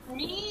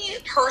me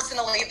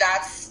personally,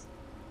 that's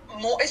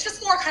more, it's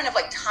just more kind of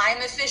like time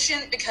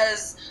efficient,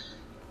 because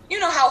you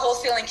know how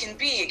wholesaling can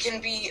be. It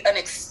can be an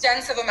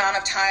extensive amount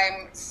of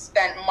time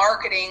spent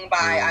marketing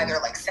by either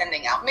like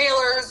sending out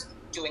mailers,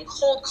 doing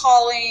cold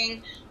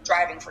calling,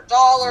 driving for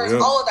dollars,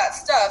 all of that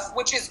stuff,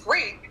 which is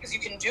great because you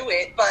can do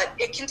it, but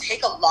it can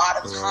take a lot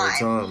of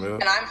time.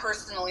 And I'm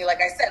personally, like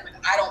I said,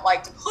 I don't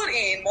like to put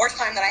in more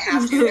time than I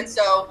have to. And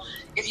so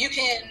if you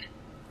can,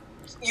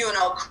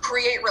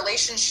 create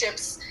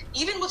relationships,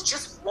 even with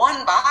just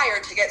one buyer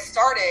to get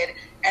started,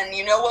 and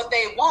you know what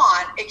they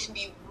want, it can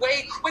be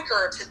way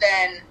quicker to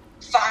then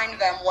find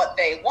them what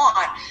they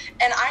want.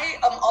 And I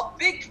am a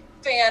big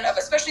fan of,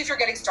 especially if you're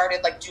getting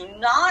started, like, do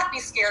not be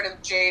scared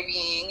of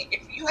JVing.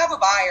 If you have a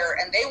buyer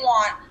and they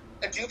want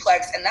a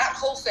duplex and that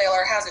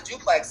wholesaler has a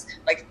duplex,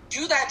 like,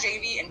 do that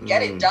JV and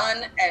get it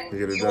done,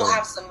 and you will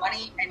have some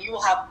money and you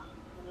will have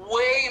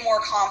way more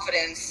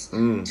confidence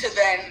to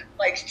then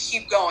like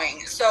keep going.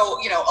 So,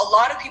 a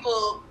lot of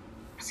people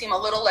seem a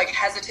little like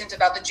hesitant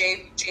about the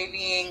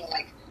JVing.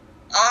 Like,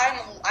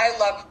 I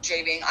love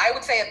JVing. I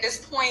would say at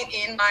this point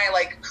in my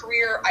like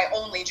career, I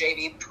only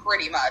JV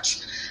pretty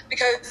much,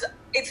 because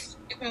it's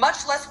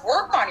much less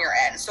work on your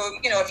end. So,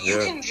 if you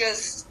can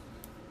just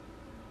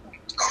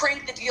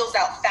crank the deals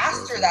out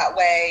faster that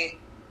way,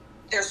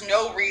 there's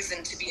no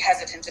reason to be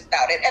hesitant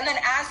about it. And then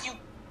as you,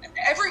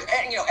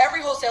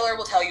 every wholesaler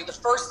will tell you the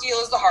first deal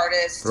is the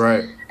hardest.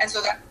 Right. And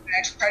so that's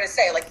what I try to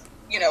say, like,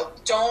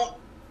 don't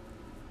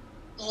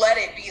let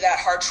it be that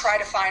hard. Try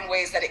to find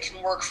ways that it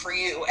can work for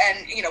you,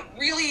 and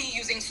really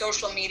using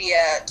social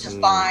media to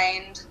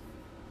find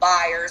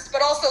buyers,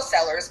 but also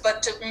sellers,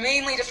 but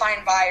mainly to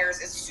find buyers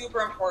is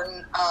super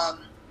important.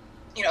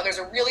 There's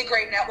a really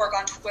great network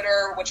on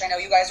Twitter, which I know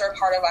you guys are a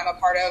part of, I'm a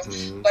part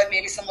of, but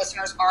maybe some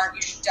listeners aren't.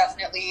 You should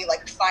definitely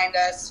like find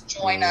us,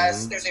 join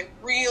us. There's a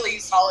really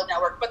solid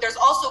network, but there's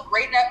also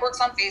great networks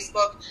on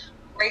Facebook,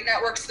 great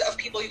networks of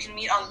people you can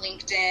meet on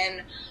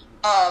LinkedIn.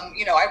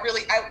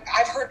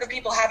 I've heard of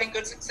people having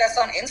good success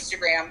on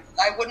Instagram.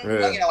 I wouldn't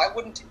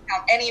discount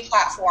any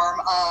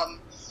platform.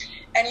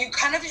 And you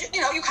kind of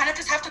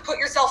just have to put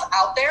yourself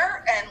out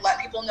there and let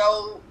people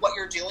know what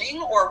you're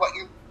doing or what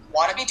you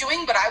want to be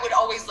doing. But I would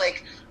always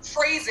like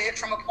phrase it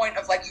from a point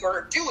of like,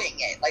 you're doing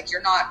it. Like,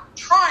 you're not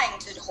trying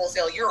to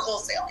wholesale, you're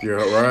wholesaling. You're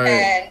right.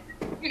 And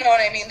you know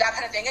what I mean? That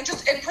kind of thing. And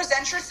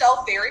present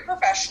yourself very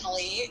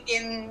professionally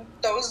in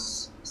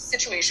those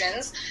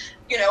situations.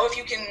 If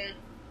you can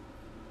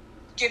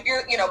give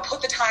your,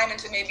 put the time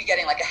into maybe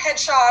getting like a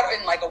headshot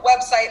and like a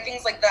website,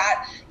 things like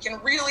that can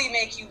really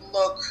make you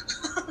look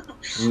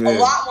a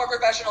lot more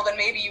professional than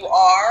maybe you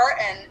are.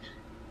 And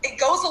it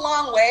goes a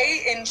long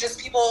way in just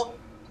people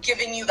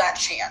giving you that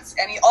chance.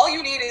 And all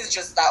you need is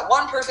just that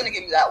one person to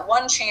give you that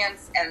one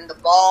chance, and the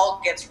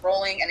ball gets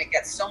rolling and it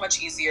gets so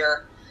much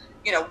easier.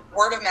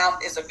 Word of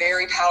mouth is a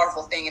very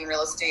powerful thing in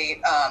real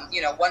estate.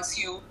 Once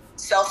you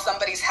sell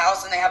somebody's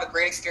house and they have a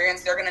great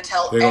experience, they're going to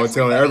tell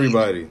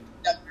everybody.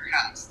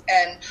 House.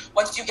 And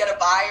once you get a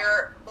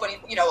buyer, when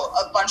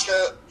a bunch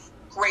of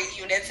great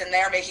units and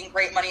they're making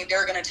great money,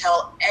 they're going to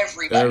tell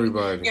everybody.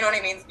 You know what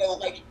I mean? So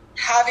like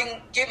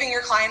giving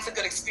your clients a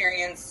good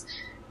experience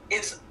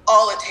is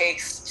all it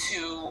takes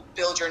to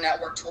build your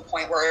network to a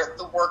point where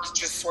the work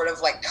just sort of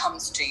like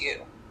comes to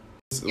you.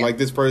 Like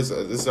this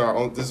is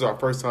our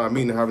first time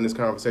meeting and having this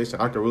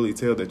conversation. I can really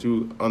tell that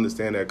you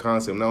understand that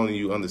concept. Not only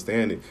you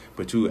understand it,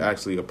 but you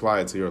actually apply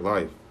it to your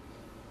life.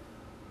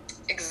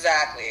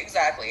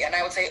 Exactly. And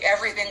I would say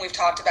everything we've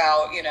talked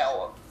about,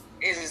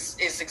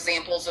 is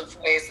examples of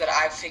ways that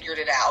I've figured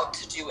it out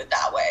to do it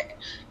that way,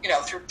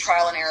 through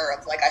trial and error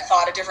of like, I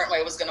thought a different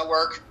way was going to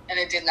work and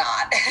it did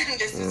not. And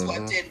this is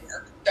what did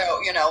work.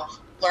 So,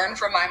 learn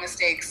from my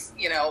mistakes.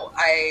 You know,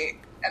 I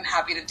am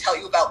happy to tell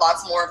you about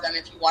lots more of them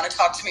if you want to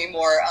talk to me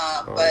more.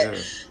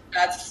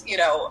 That's, you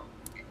know,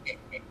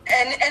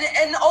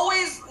 and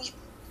always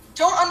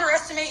don't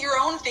underestimate your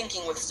own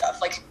thinking with stuff.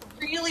 Like,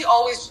 really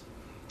always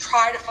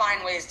try to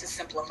find ways to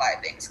simplify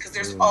things, because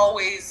there's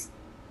always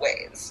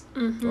ways.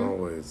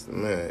 Always,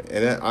 man.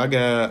 And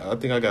I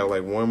think I got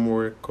like one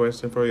more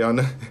question for you. I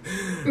know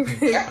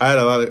I had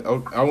a lot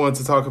of. I wanted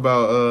to talk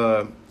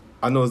about.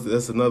 I know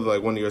that's another,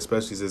 like, one of your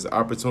specialties is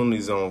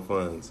opportunity zone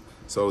funds.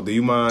 So, do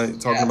you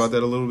mind talking about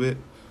that a little bit?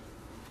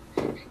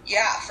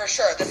 Yeah, for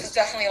sure. This is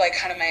definitely like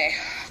kind of my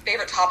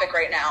favorite topic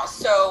right now.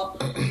 So,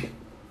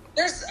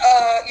 there's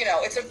you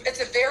know, it's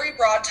a very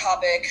broad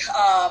topic,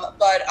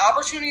 but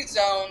opportunity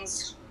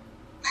zones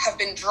have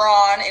been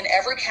drawn in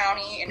every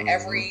county in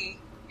every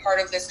part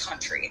of this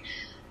country.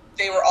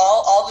 They were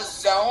all the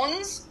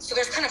zones. So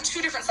there's kind of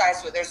two different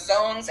sides to it. There's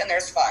zones and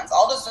there's funds.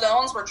 All the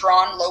zones were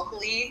drawn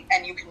locally,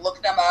 and you can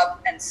look them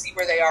up and see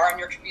where they are in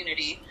your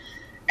community.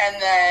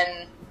 And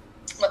then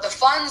what the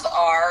funds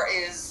are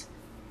is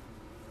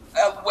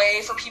a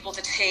way for people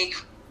to take,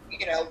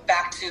 you know,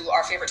 back to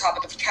our favorite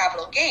topic of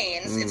capital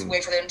gains. It's a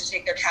way for them to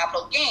take their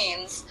capital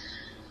gains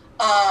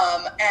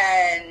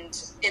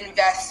and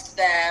invest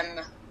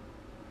them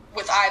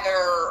with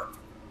either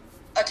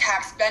a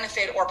tax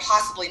benefit or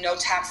possibly no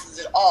taxes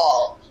at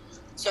all.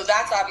 So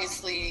that's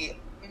obviously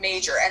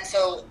major. And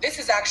so this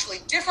is actually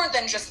different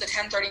than just the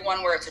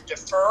 1031 where it's a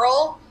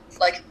deferral.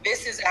 Like,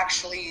 this is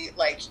actually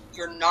like,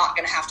 you're not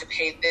going to have to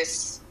pay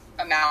this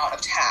amount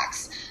of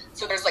tax.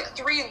 So there's like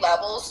 3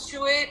 levels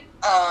to it.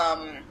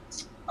 And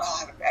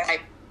I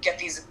get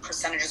these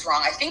percentages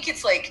wrong. I think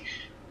it's like,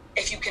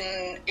 if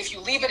you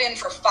leave it in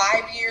for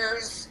 5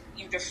 years,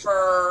 you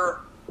defer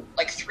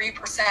like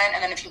 3%,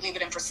 and then if you leave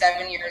it in for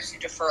 7 years, you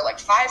defer like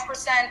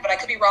 5%, but I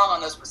could be wrong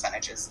on those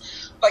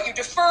percentages. But you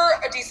defer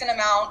a decent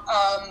amount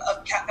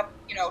of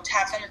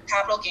tax on your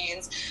capital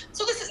gains.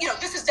 So this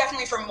is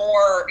definitely for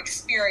more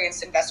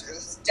experienced investors.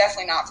 This is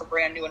definitely not for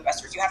brand new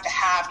investors. You have to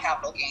have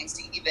capital gains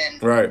to even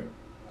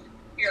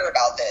hear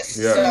about this.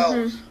 Yeah.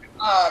 So,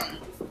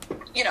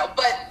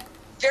 but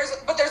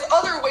there's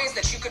other ways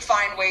that you could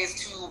find ways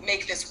to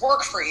make this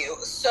work for you.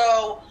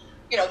 So,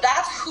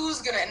 that's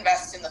who's going to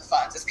invest in the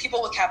funds, is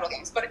people with capital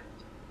gains. But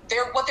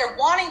what they're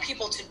wanting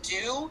people to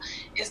do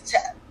is to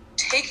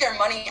take their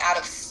money out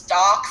of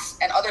stocks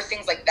and other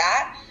things like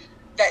that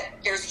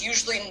there's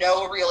usually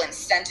no real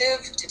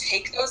incentive to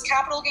take those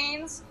capital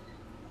gains.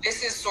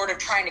 This is sort of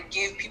trying to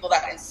give people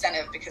that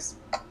incentive because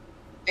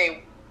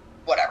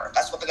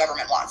that's what the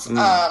government wants.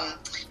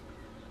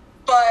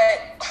 But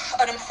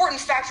an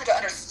important factor to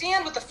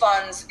understand with the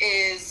funds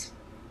is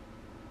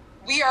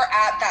we are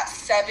at that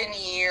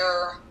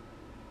 7-year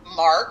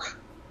mark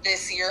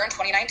this year in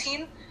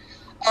 2019.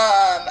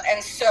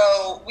 And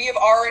so we have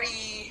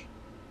already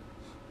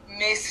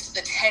missed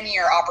the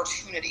 10-year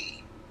opportunity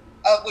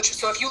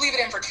so if you leave it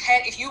in for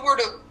 10, if you were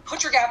to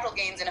put your capital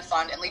gains in a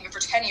fund and leave it for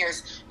 10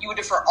 years, you would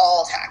defer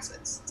all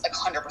taxes, like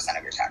 100%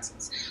 of your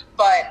taxes.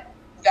 But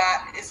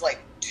that is like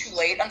too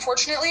late,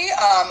 unfortunately.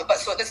 But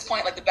so at this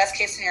point, like, the best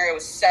case scenario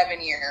is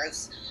 7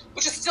 years,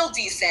 which is still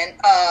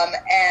decent.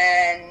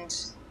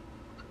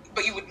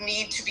 But you would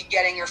need to be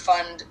getting your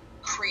fund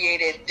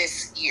created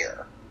this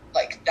year.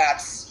 Like,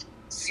 that's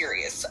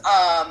serious. And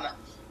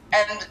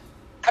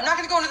I'm not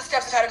going to go into the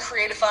steps of how to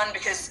create a fund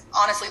because,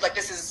 honestly, like,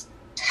 this is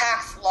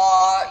tax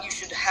law. You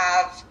should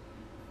have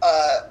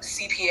a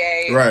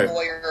CPA, a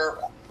lawyer,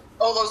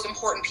 all those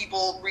important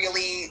people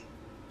really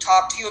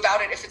talk to you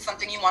about it if it's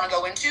something you want to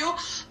go into.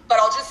 But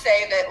I'll just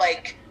say that,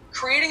 like,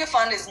 creating a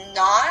fund is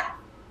not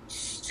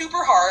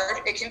super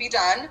hard. It can be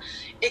done.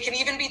 It can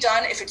even be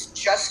done if it's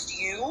just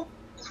you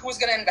who's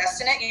going to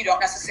invest in it. You don't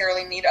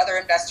necessarily need other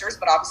investors,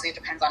 but obviously it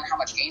depends on how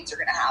much gains you're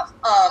going to have.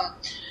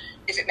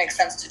 If it makes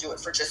sense to do it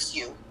for just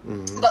you.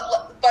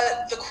 But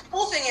the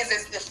cool thing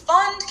is the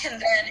fund can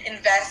then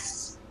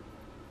invest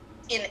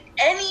in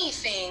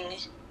anything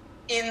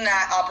in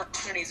that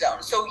opportunity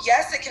zone. So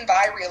yes, it can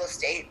buy real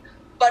estate,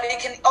 but it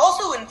can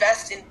also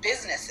invest in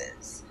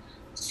businesses.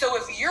 So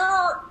if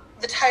you're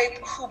the type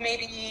who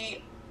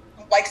maybe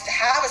likes to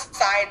have a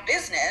side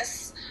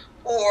business,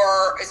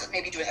 or is it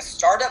maybe doing a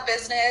startup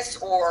business,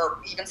 or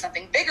even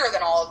something bigger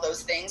than all of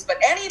those things, but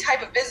any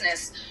type of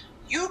business,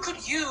 you could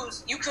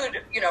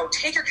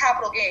take your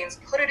capital gains,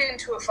 put it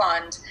into a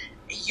fund,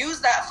 use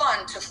that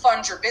fund to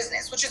fund your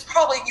business, which is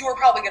you were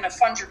probably going to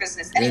fund your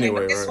business anyway,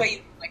 but this way you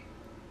can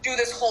do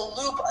this whole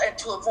loop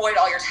to avoid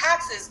all your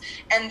taxes.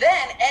 And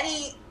then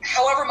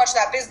however much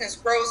that business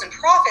grows and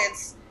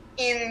profits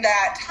in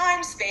that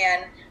time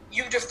span,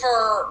 you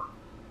defer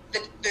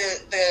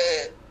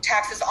the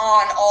taxes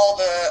on all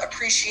the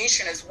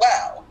appreciation as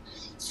well.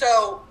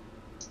 So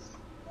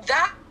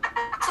that,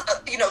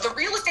 the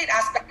real estate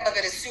aspect of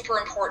it is super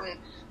important,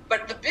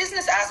 but the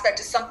business aspect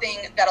is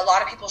something that a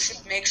lot of people should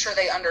make sure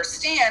they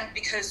understand,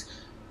 because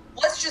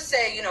let's just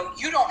say,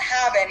 you don't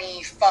have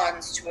any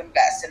funds to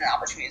invest in an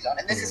opportunity zone,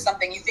 and this is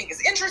something you think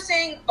is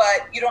interesting,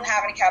 but you don't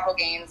have any capital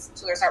gains,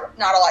 so there's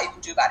not a lot you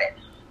can do about it.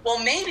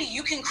 Well, maybe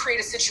you can create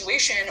a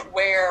situation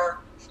where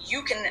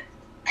you can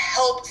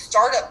help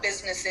startup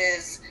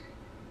businesses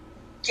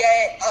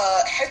get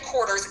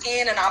headquarters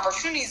in an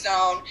opportunity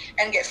zone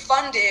and get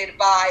funded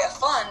by a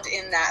fund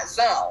in that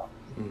zone.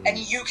 And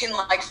you can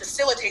like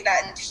facilitate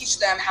that and teach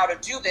them how to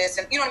do this.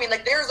 And you know what I mean?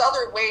 Like there's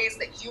other ways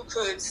that you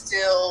could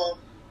still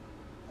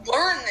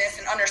learn this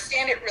and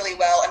understand it really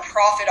well and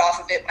profit off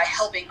of it by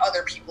helping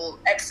other people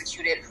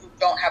execute it who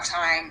don't have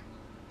time,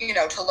 you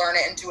know, to learn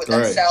it and do it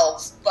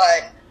themselves.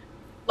 But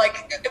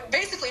like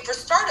basically for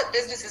startup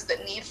businesses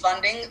that need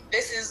funding,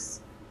 this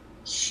is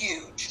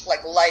huge,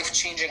 like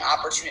life-changing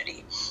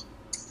opportunity.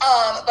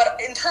 But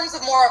in terms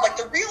of more of like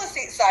the real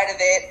estate side of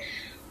it,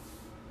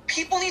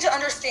 people need to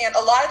understand,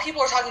 a lot of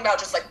people are talking about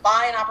just like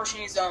buying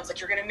opportunity zones, like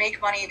you're going to make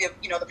money,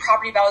 the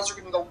property values are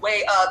going to go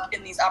way up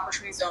in these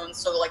opportunity zones,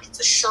 so like it's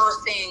a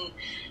sure thing.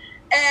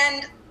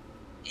 And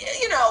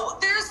you know,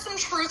 there's some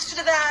truth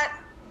to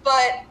that,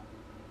 but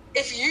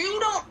if you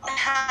don't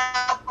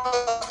have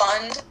a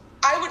fund,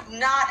 I would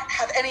not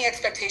have any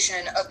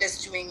expectation of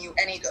this doing you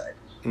any good.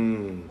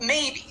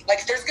 Maybe,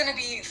 like there's going to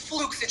be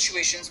fluke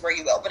situations where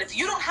you will, but if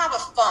you don't have a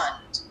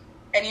fund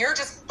and you're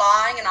just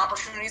buying in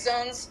opportunity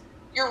zones,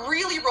 you're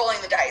really rolling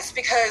the dice,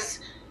 because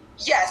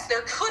yes,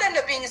 there could end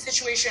up being a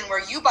situation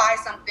where you buy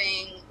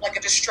something like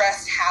a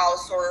distressed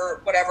house or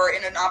whatever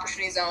in an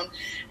opportunity zone,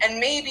 and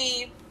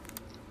maybe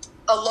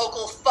a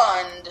local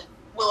fund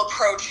will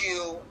approach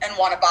you and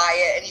want to buy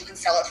it, and you can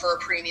sell it for a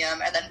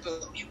premium, and then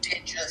boom, you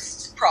did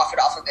just profit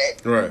off of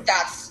it. Right.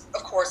 That's,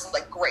 of course,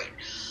 like great.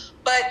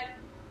 But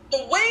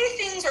the way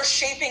things are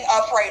shaping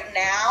up right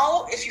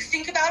now, if you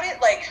think about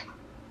it, like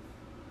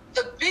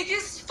the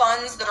biggest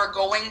funds that are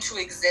going to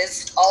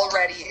exist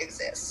already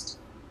exist,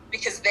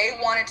 because they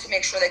wanted to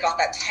make sure they got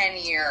that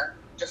 10-year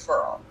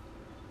deferral.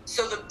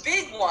 So the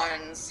big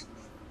ones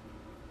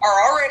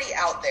are already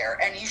out there,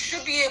 and you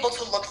should be able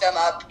to look them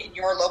up in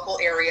your local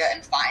area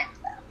and find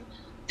them.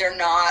 They're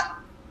not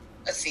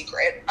a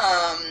secret.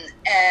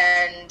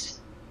 And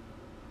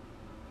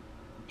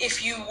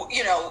if you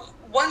know,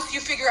 once you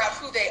figure out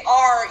who they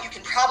are, you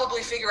can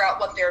probably figure out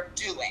what they're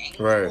doing,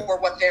 right, or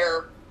what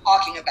they're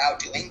talking about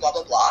doing, blah,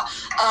 blah, blah.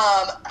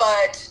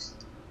 But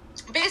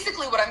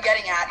basically what I'm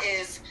getting at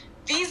is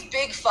these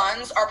big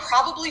funds are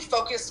probably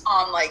focused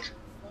on like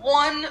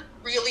one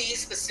really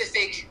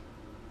specific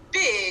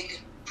big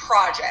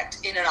project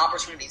in an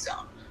opportunity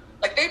zone.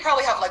 Like they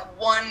probably have like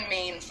one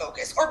main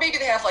focus, or maybe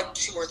they have like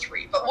 2 or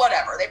 3, but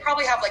whatever. They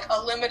probably have like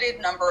a limited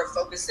number of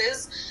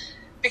focuses,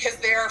 because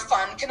their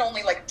fund can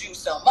only like do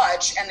so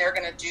much, and they're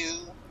going to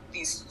do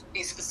these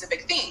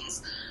specific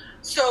things.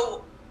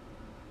 So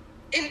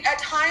at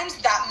times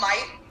that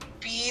might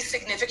be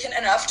significant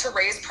enough to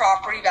raise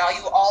property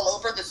value all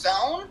over the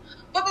zone,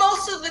 but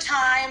most of the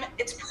time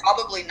it's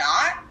probably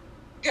not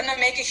going to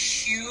make a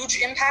huge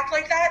impact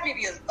like that.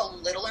 Maybe a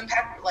little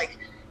impact, like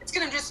it's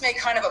going to just make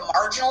kind of a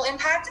marginal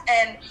impact.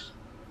 And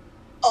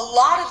a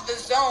lot of the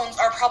zones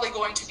are probably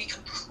going to be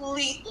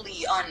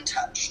completely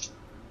untouched.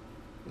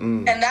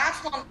 And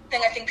that's one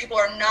thing I think people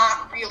are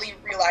not really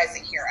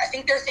realizing here. I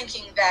think they're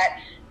thinking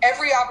that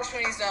every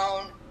opportunity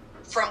zone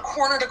from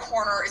corner to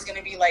corner is going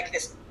to be like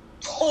this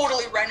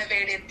totally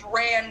renovated,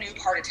 brand new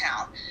part of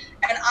town.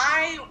 And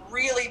I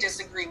really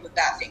disagree with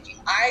that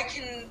thinking. I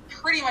can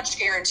pretty much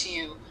guarantee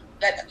you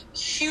that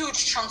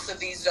huge chunks of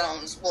these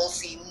zones will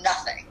see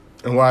nothing.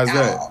 And why is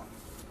that? All.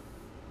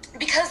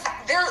 Because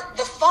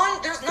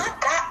there's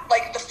not that,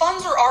 like the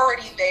funds are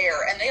already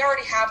there, and they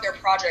already have their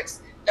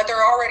projects that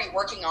they're already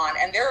working on,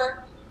 and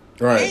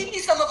maybe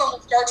some of them will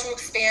start to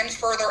expand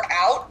further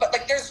out, but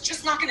like there's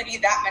just not going to be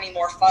that many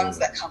more funds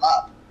that come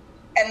up.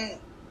 And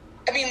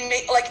I mean,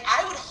 like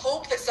I would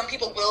hope that some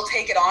people will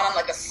take it on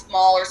like a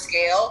smaller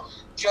scale,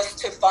 just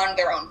to fund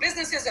their own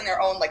businesses and their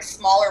own like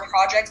smaller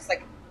projects,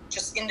 like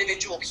just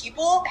individual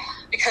people,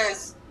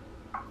 because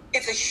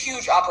it's a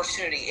huge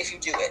opportunity if you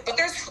do it. But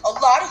there's a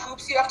lot of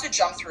hoops you have to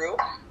jump through.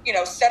 You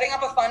know, setting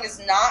up a fund is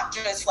not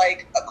just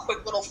like a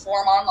quick little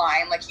form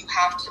online. Like you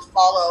have to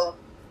follow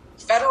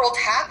federal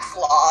tax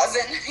laws,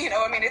 and you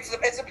know, I mean, it's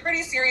a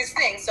pretty serious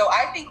thing. So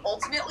I think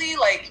ultimately,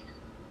 like,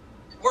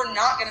 we're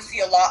not going to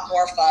see a lot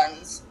more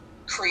funds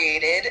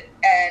created,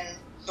 and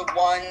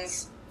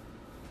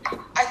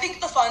I think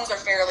the funds are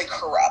fairly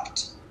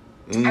corrupt.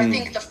 I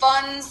think the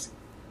funds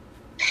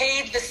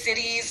paid the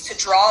cities to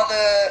draw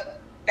the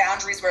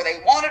boundaries where they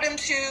wanted them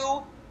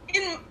to.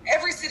 In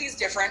every city's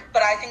different,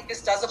 but I think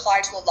this does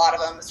apply to a lot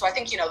of them. So I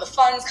think, you know, the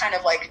funds kind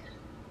of like,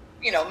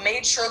 you know,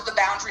 made sure the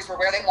boundaries were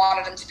where they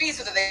wanted them to be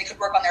so that they could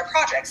work on their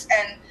projects.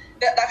 And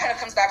that kind of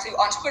comes back to,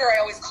 on Twitter, I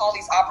always call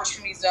these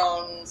opportunity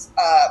zones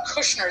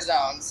Kushner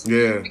zones.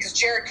 Yeah. Because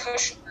Jared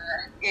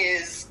Kushner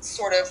is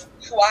sort of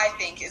who I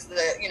think is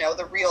the, you know,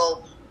 the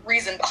real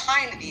reason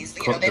behind these.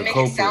 You know, they make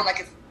it sound like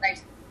it's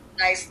a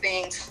nice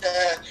thing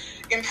to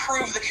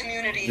improve the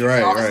community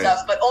and all this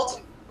stuff, but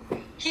ultimately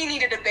he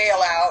needed a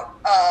bailout.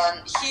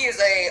 He is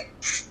a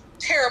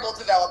terrible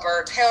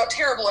developer,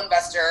 terrible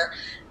investor,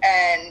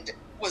 and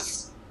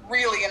was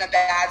really in a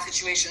bad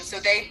situation. So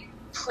they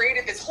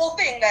created this whole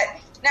thing that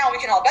now we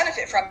can all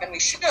benefit from, and we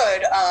should.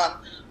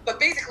 But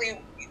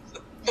basically,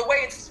 the way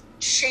it's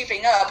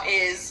shaping up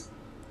is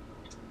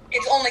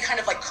it's only kind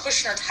of like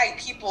Kushner type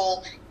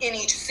people in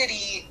each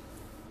city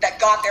that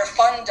got their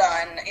fund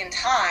done in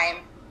time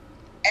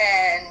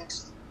and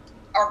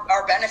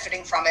are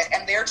benefiting from it,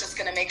 and they're just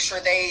going to make sure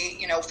they,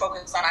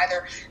 focus on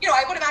either,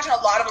 I would imagine a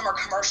lot of them are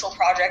commercial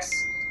projects,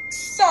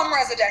 some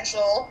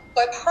residential,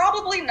 but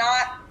probably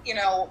not,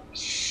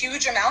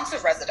 huge amounts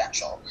of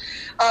residential.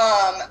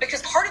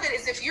 Because part of it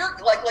is if you're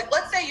like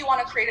let's say you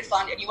want to create a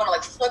fund and you want to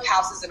like flip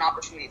houses in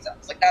opportunity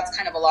zones, like that's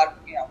kind of a lot of,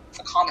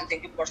 a common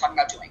thing people are talking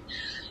about doing.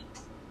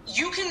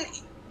 You can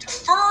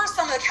defer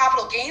some of the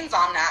capital gains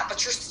on that,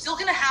 but you're still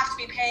going to have to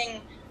be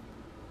paying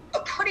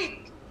a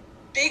pretty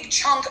big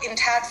chunk in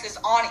taxes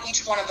on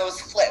each one of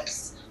those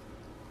flips.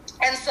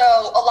 And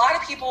so a lot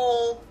of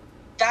people,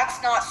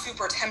 that's not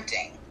super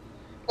tempting.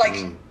 Like,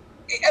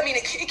 I mean,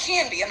 it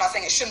can be. I'm not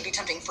saying it shouldn't be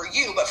tempting for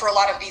you, but for a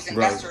lot of these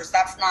investors,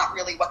 that's not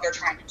really what they're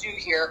trying to do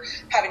here,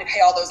 having to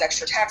pay all those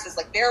extra taxes.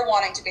 Like, they're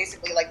wanting to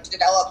basically, like,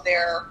 develop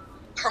their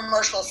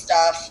commercial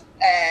stuff,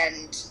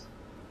 and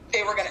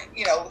they were going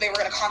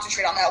to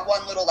concentrate on that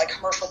one little, like,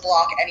 commercial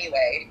block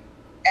anyway.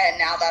 And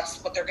now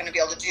that's what they're going to be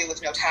able to do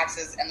with no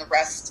taxes, and the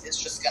rest is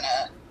just going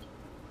to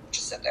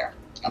just sit there.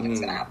 Nothing's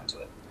going to happen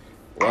to it.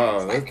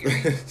 Wow,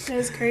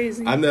 that's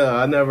crazy. I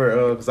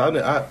never, because I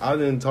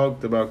didn't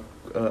talk about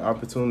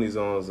opportunity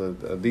zones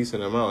a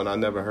decent amount, and I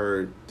never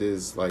heard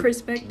this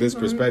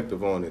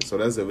perspective on it. So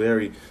this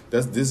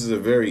is a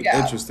very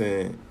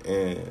interesting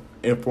and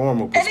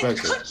informal perspective. And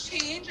it could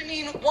change. I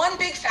mean, one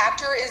big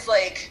factor is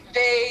like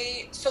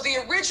the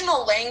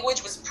original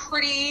language was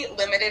pretty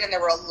limited, and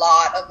there were a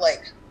lot of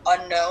like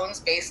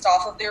unknowns based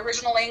off of the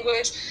original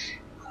language.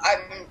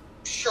 I'm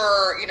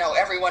sure,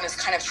 everyone is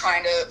kind of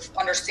trying to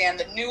understand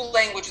the new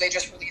language they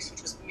just released,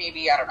 which was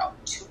maybe,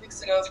 2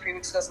 weeks ago, 3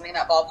 weeks ago, something in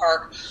that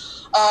ballpark.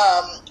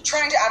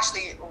 Trying to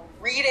actually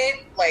read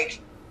it,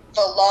 like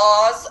the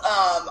laws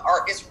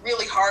is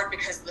really hard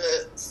because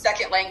the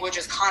second language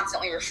is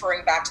constantly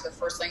referring back to the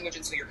first language,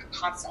 and so you're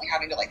constantly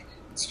having to like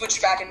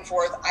switch back and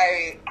forth.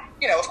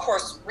 Of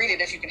course, read it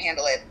if you can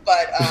handle it,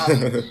 but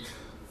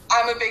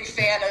I'm a big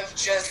fan of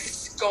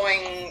just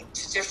going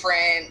to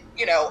different,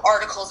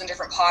 articles and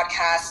different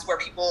podcasts where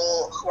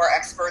people who are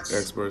experts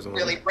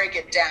really break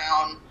it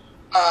down,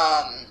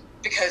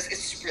 because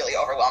it's really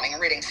overwhelming,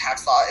 and reading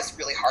tax law is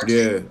really hard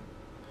to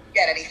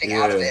get anything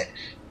out of it.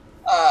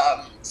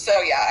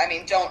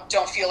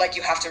 Don't feel like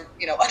you have to,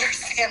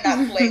 understand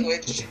that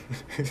language.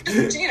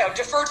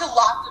 Defer to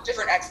lots of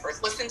different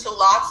experts. Listen to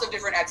lots of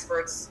different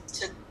experts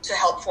to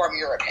help form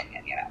your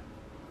opinion.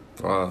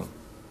 Wow.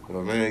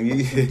 Well, man,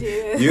 you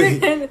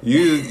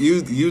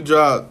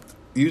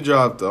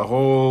dropped a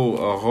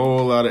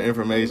whole lot of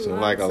information,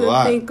 like a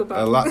lot.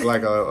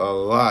 Like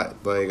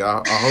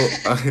I hope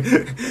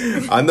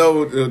I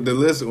know the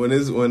list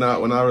when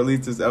I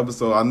release this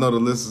episode, I know the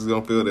listeners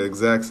gonna feel the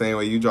exact same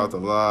way. You dropped a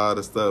lot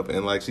of stuff,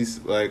 and like she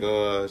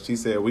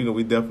said,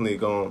 we definitely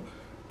gonna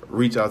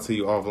reach out to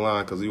you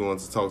offline because we want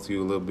to talk to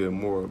you a little bit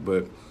more.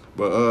 But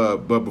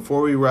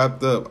before we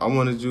wrapped up, I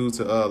wanted you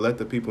to let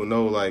the people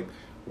know, like,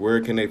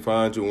 where can they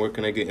find you, and where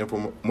can they get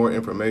more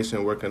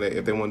information? Where can they,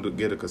 if they want to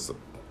get a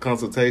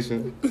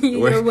consultation?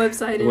 Your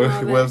website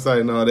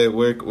and all that.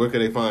 Where can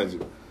they find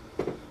you?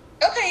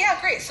 Okay, yeah,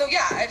 great. So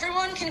yeah,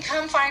 everyone can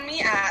come find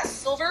me at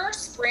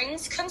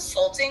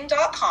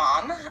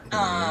silverspringsconsulting.com.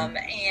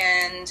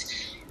 And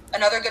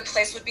another good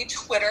place would be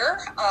Twitter.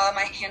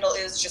 My handle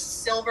is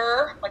just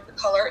silver, like the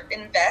color,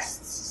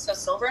 invests. So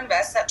Silver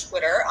Invests at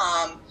Twitter.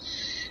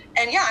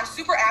 And yeah, I'm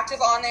super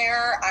active on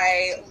there.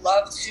 I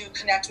love to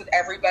connect with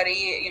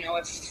everybody.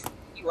 If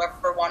you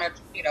ever want to,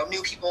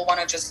 new people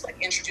want to just like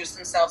introduce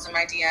themselves in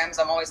my DMs,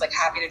 I'm always like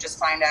happy to just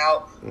find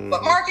out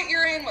what market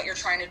you're in, what you're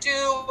trying to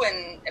do.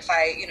 And if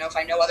I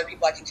know other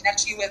people I can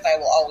connect you with, I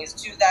will always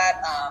do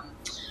that.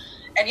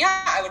 And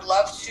yeah, I would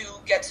love to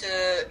get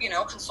to,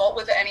 consult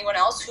with anyone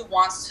else who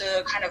wants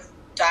to kind of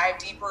dive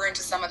deeper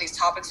into some of these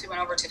topics we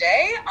went over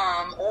today,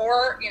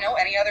 or,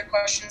 any other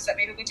questions that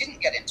maybe we didn't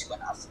get into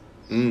enough.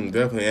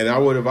 Definitely. And I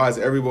would advise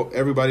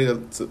everybody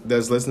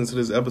that's listening to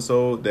this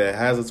episode that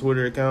has a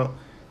Twitter account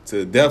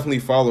to definitely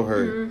follow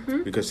her,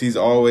 because she's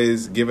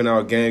always giving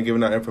out game,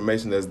 giving out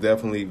information that's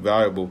definitely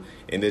valuable,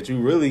 and that you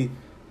really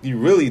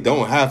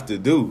don't have to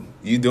do.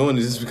 You doing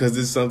it just because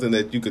this is something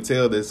that you could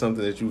tell that's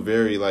something that you're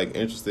very like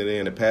interested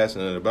in and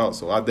passionate about.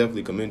 So I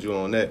definitely commend you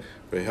on that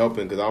for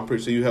helping, because I'm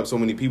pretty sure you help so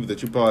many people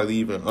that you probably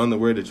even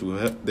unaware that you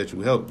helped,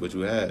 but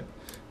you had.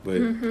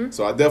 But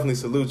so I definitely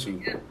salute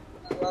you. Yeah.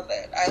 I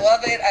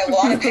love it. I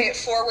want to pay it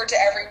forward to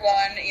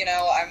everyone.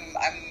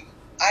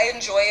 I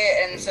enjoy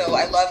it, and so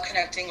I love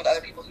connecting with other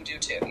people who do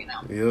too.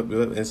 Yep.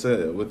 And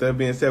so, with that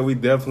being said, we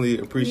definitely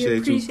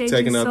appreciate you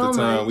taking out the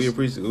time. We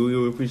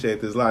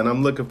appreciate this a lot, and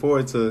I'm looking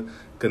forward to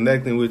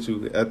connecting with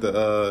you at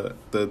the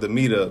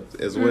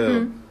meetup as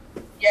well.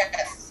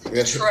 Yes,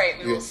 Detroit.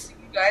 We will see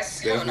you guys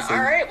soon.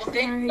 All right. Well,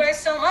 thank you guys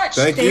so much.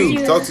 Thank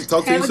you. Talk to you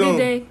soon. Have a good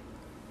day.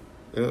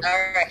 Yep.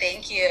 All right.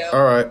 Thank you.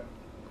 All right.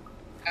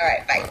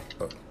 Bye.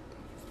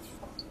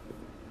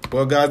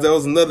 Well, guys, that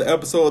was another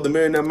episode of the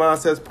Millionaire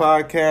Mindsets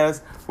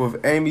Podcast.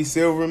 with Amy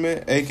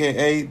Silverman,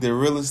 aka the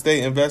Real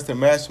Estate Investor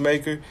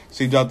Matchmaker.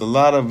 She dropped a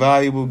lot of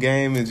valuable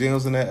game and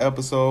gems in that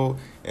episode.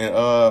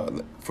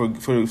 And for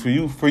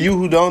you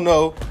who don't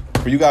know,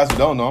 for you guys who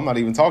don't know, I'm not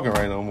even talking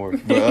right no more.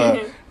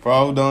 But for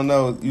all who don't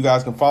know, you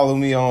guys can follow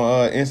me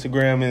on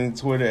Instagram and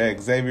Twitter at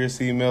Xavier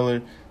C.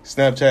 Miller,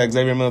 Snapchat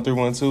Xavier Miller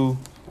 312.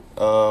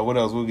 What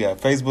else we got?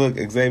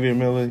 Facebook, Xavier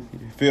Miller.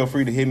 Feel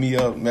free to hit me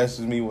up,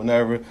 message me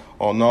whenever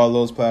on all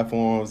those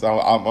platforms.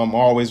 I'm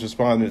always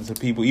responding to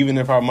people, even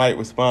if I might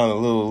respond a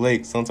little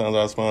late. Sometimes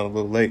I respond a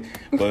little late,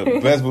 but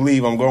best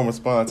believe I'm going to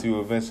respond to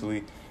you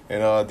eventually.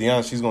 And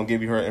Deanna, she's going to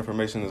give you her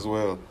information as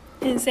well.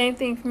 And same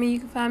thing for me. You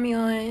can find me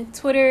on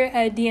Twitter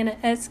at Deanna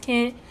S.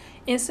 Kent,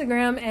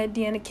 Instagram at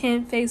Deanna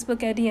Kent,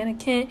 Facebook at Deanna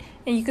Kent,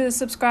 and you can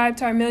subscribe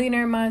to our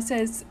Millionaire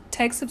Mindsets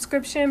text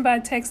subscription by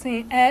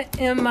texting at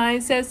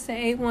MMindsets to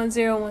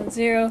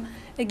 81010.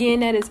 Again,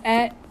 that is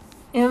at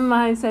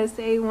MMindsets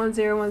to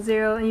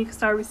 81010, and you can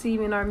start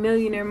receiving our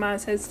Millionaire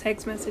Mindsets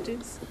text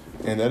messages.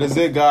 And that is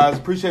it, guys.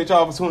 Appreciate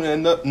y'all for tuning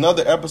in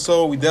another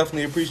episode. We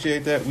definitely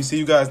appreciate that. We see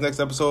you guys next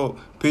episode.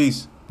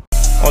 Peace.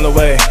 On the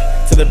way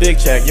to the big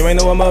check. You ain't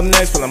know I'm up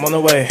next, but I'm on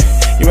the way.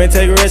 You ain't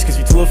take risks cause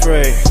you too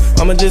afraid.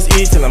 I'ma just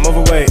eat till I'm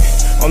overweight.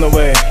 On the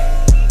way.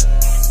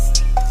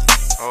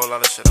 Whole lot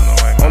of shit on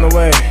the way. On the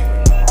way.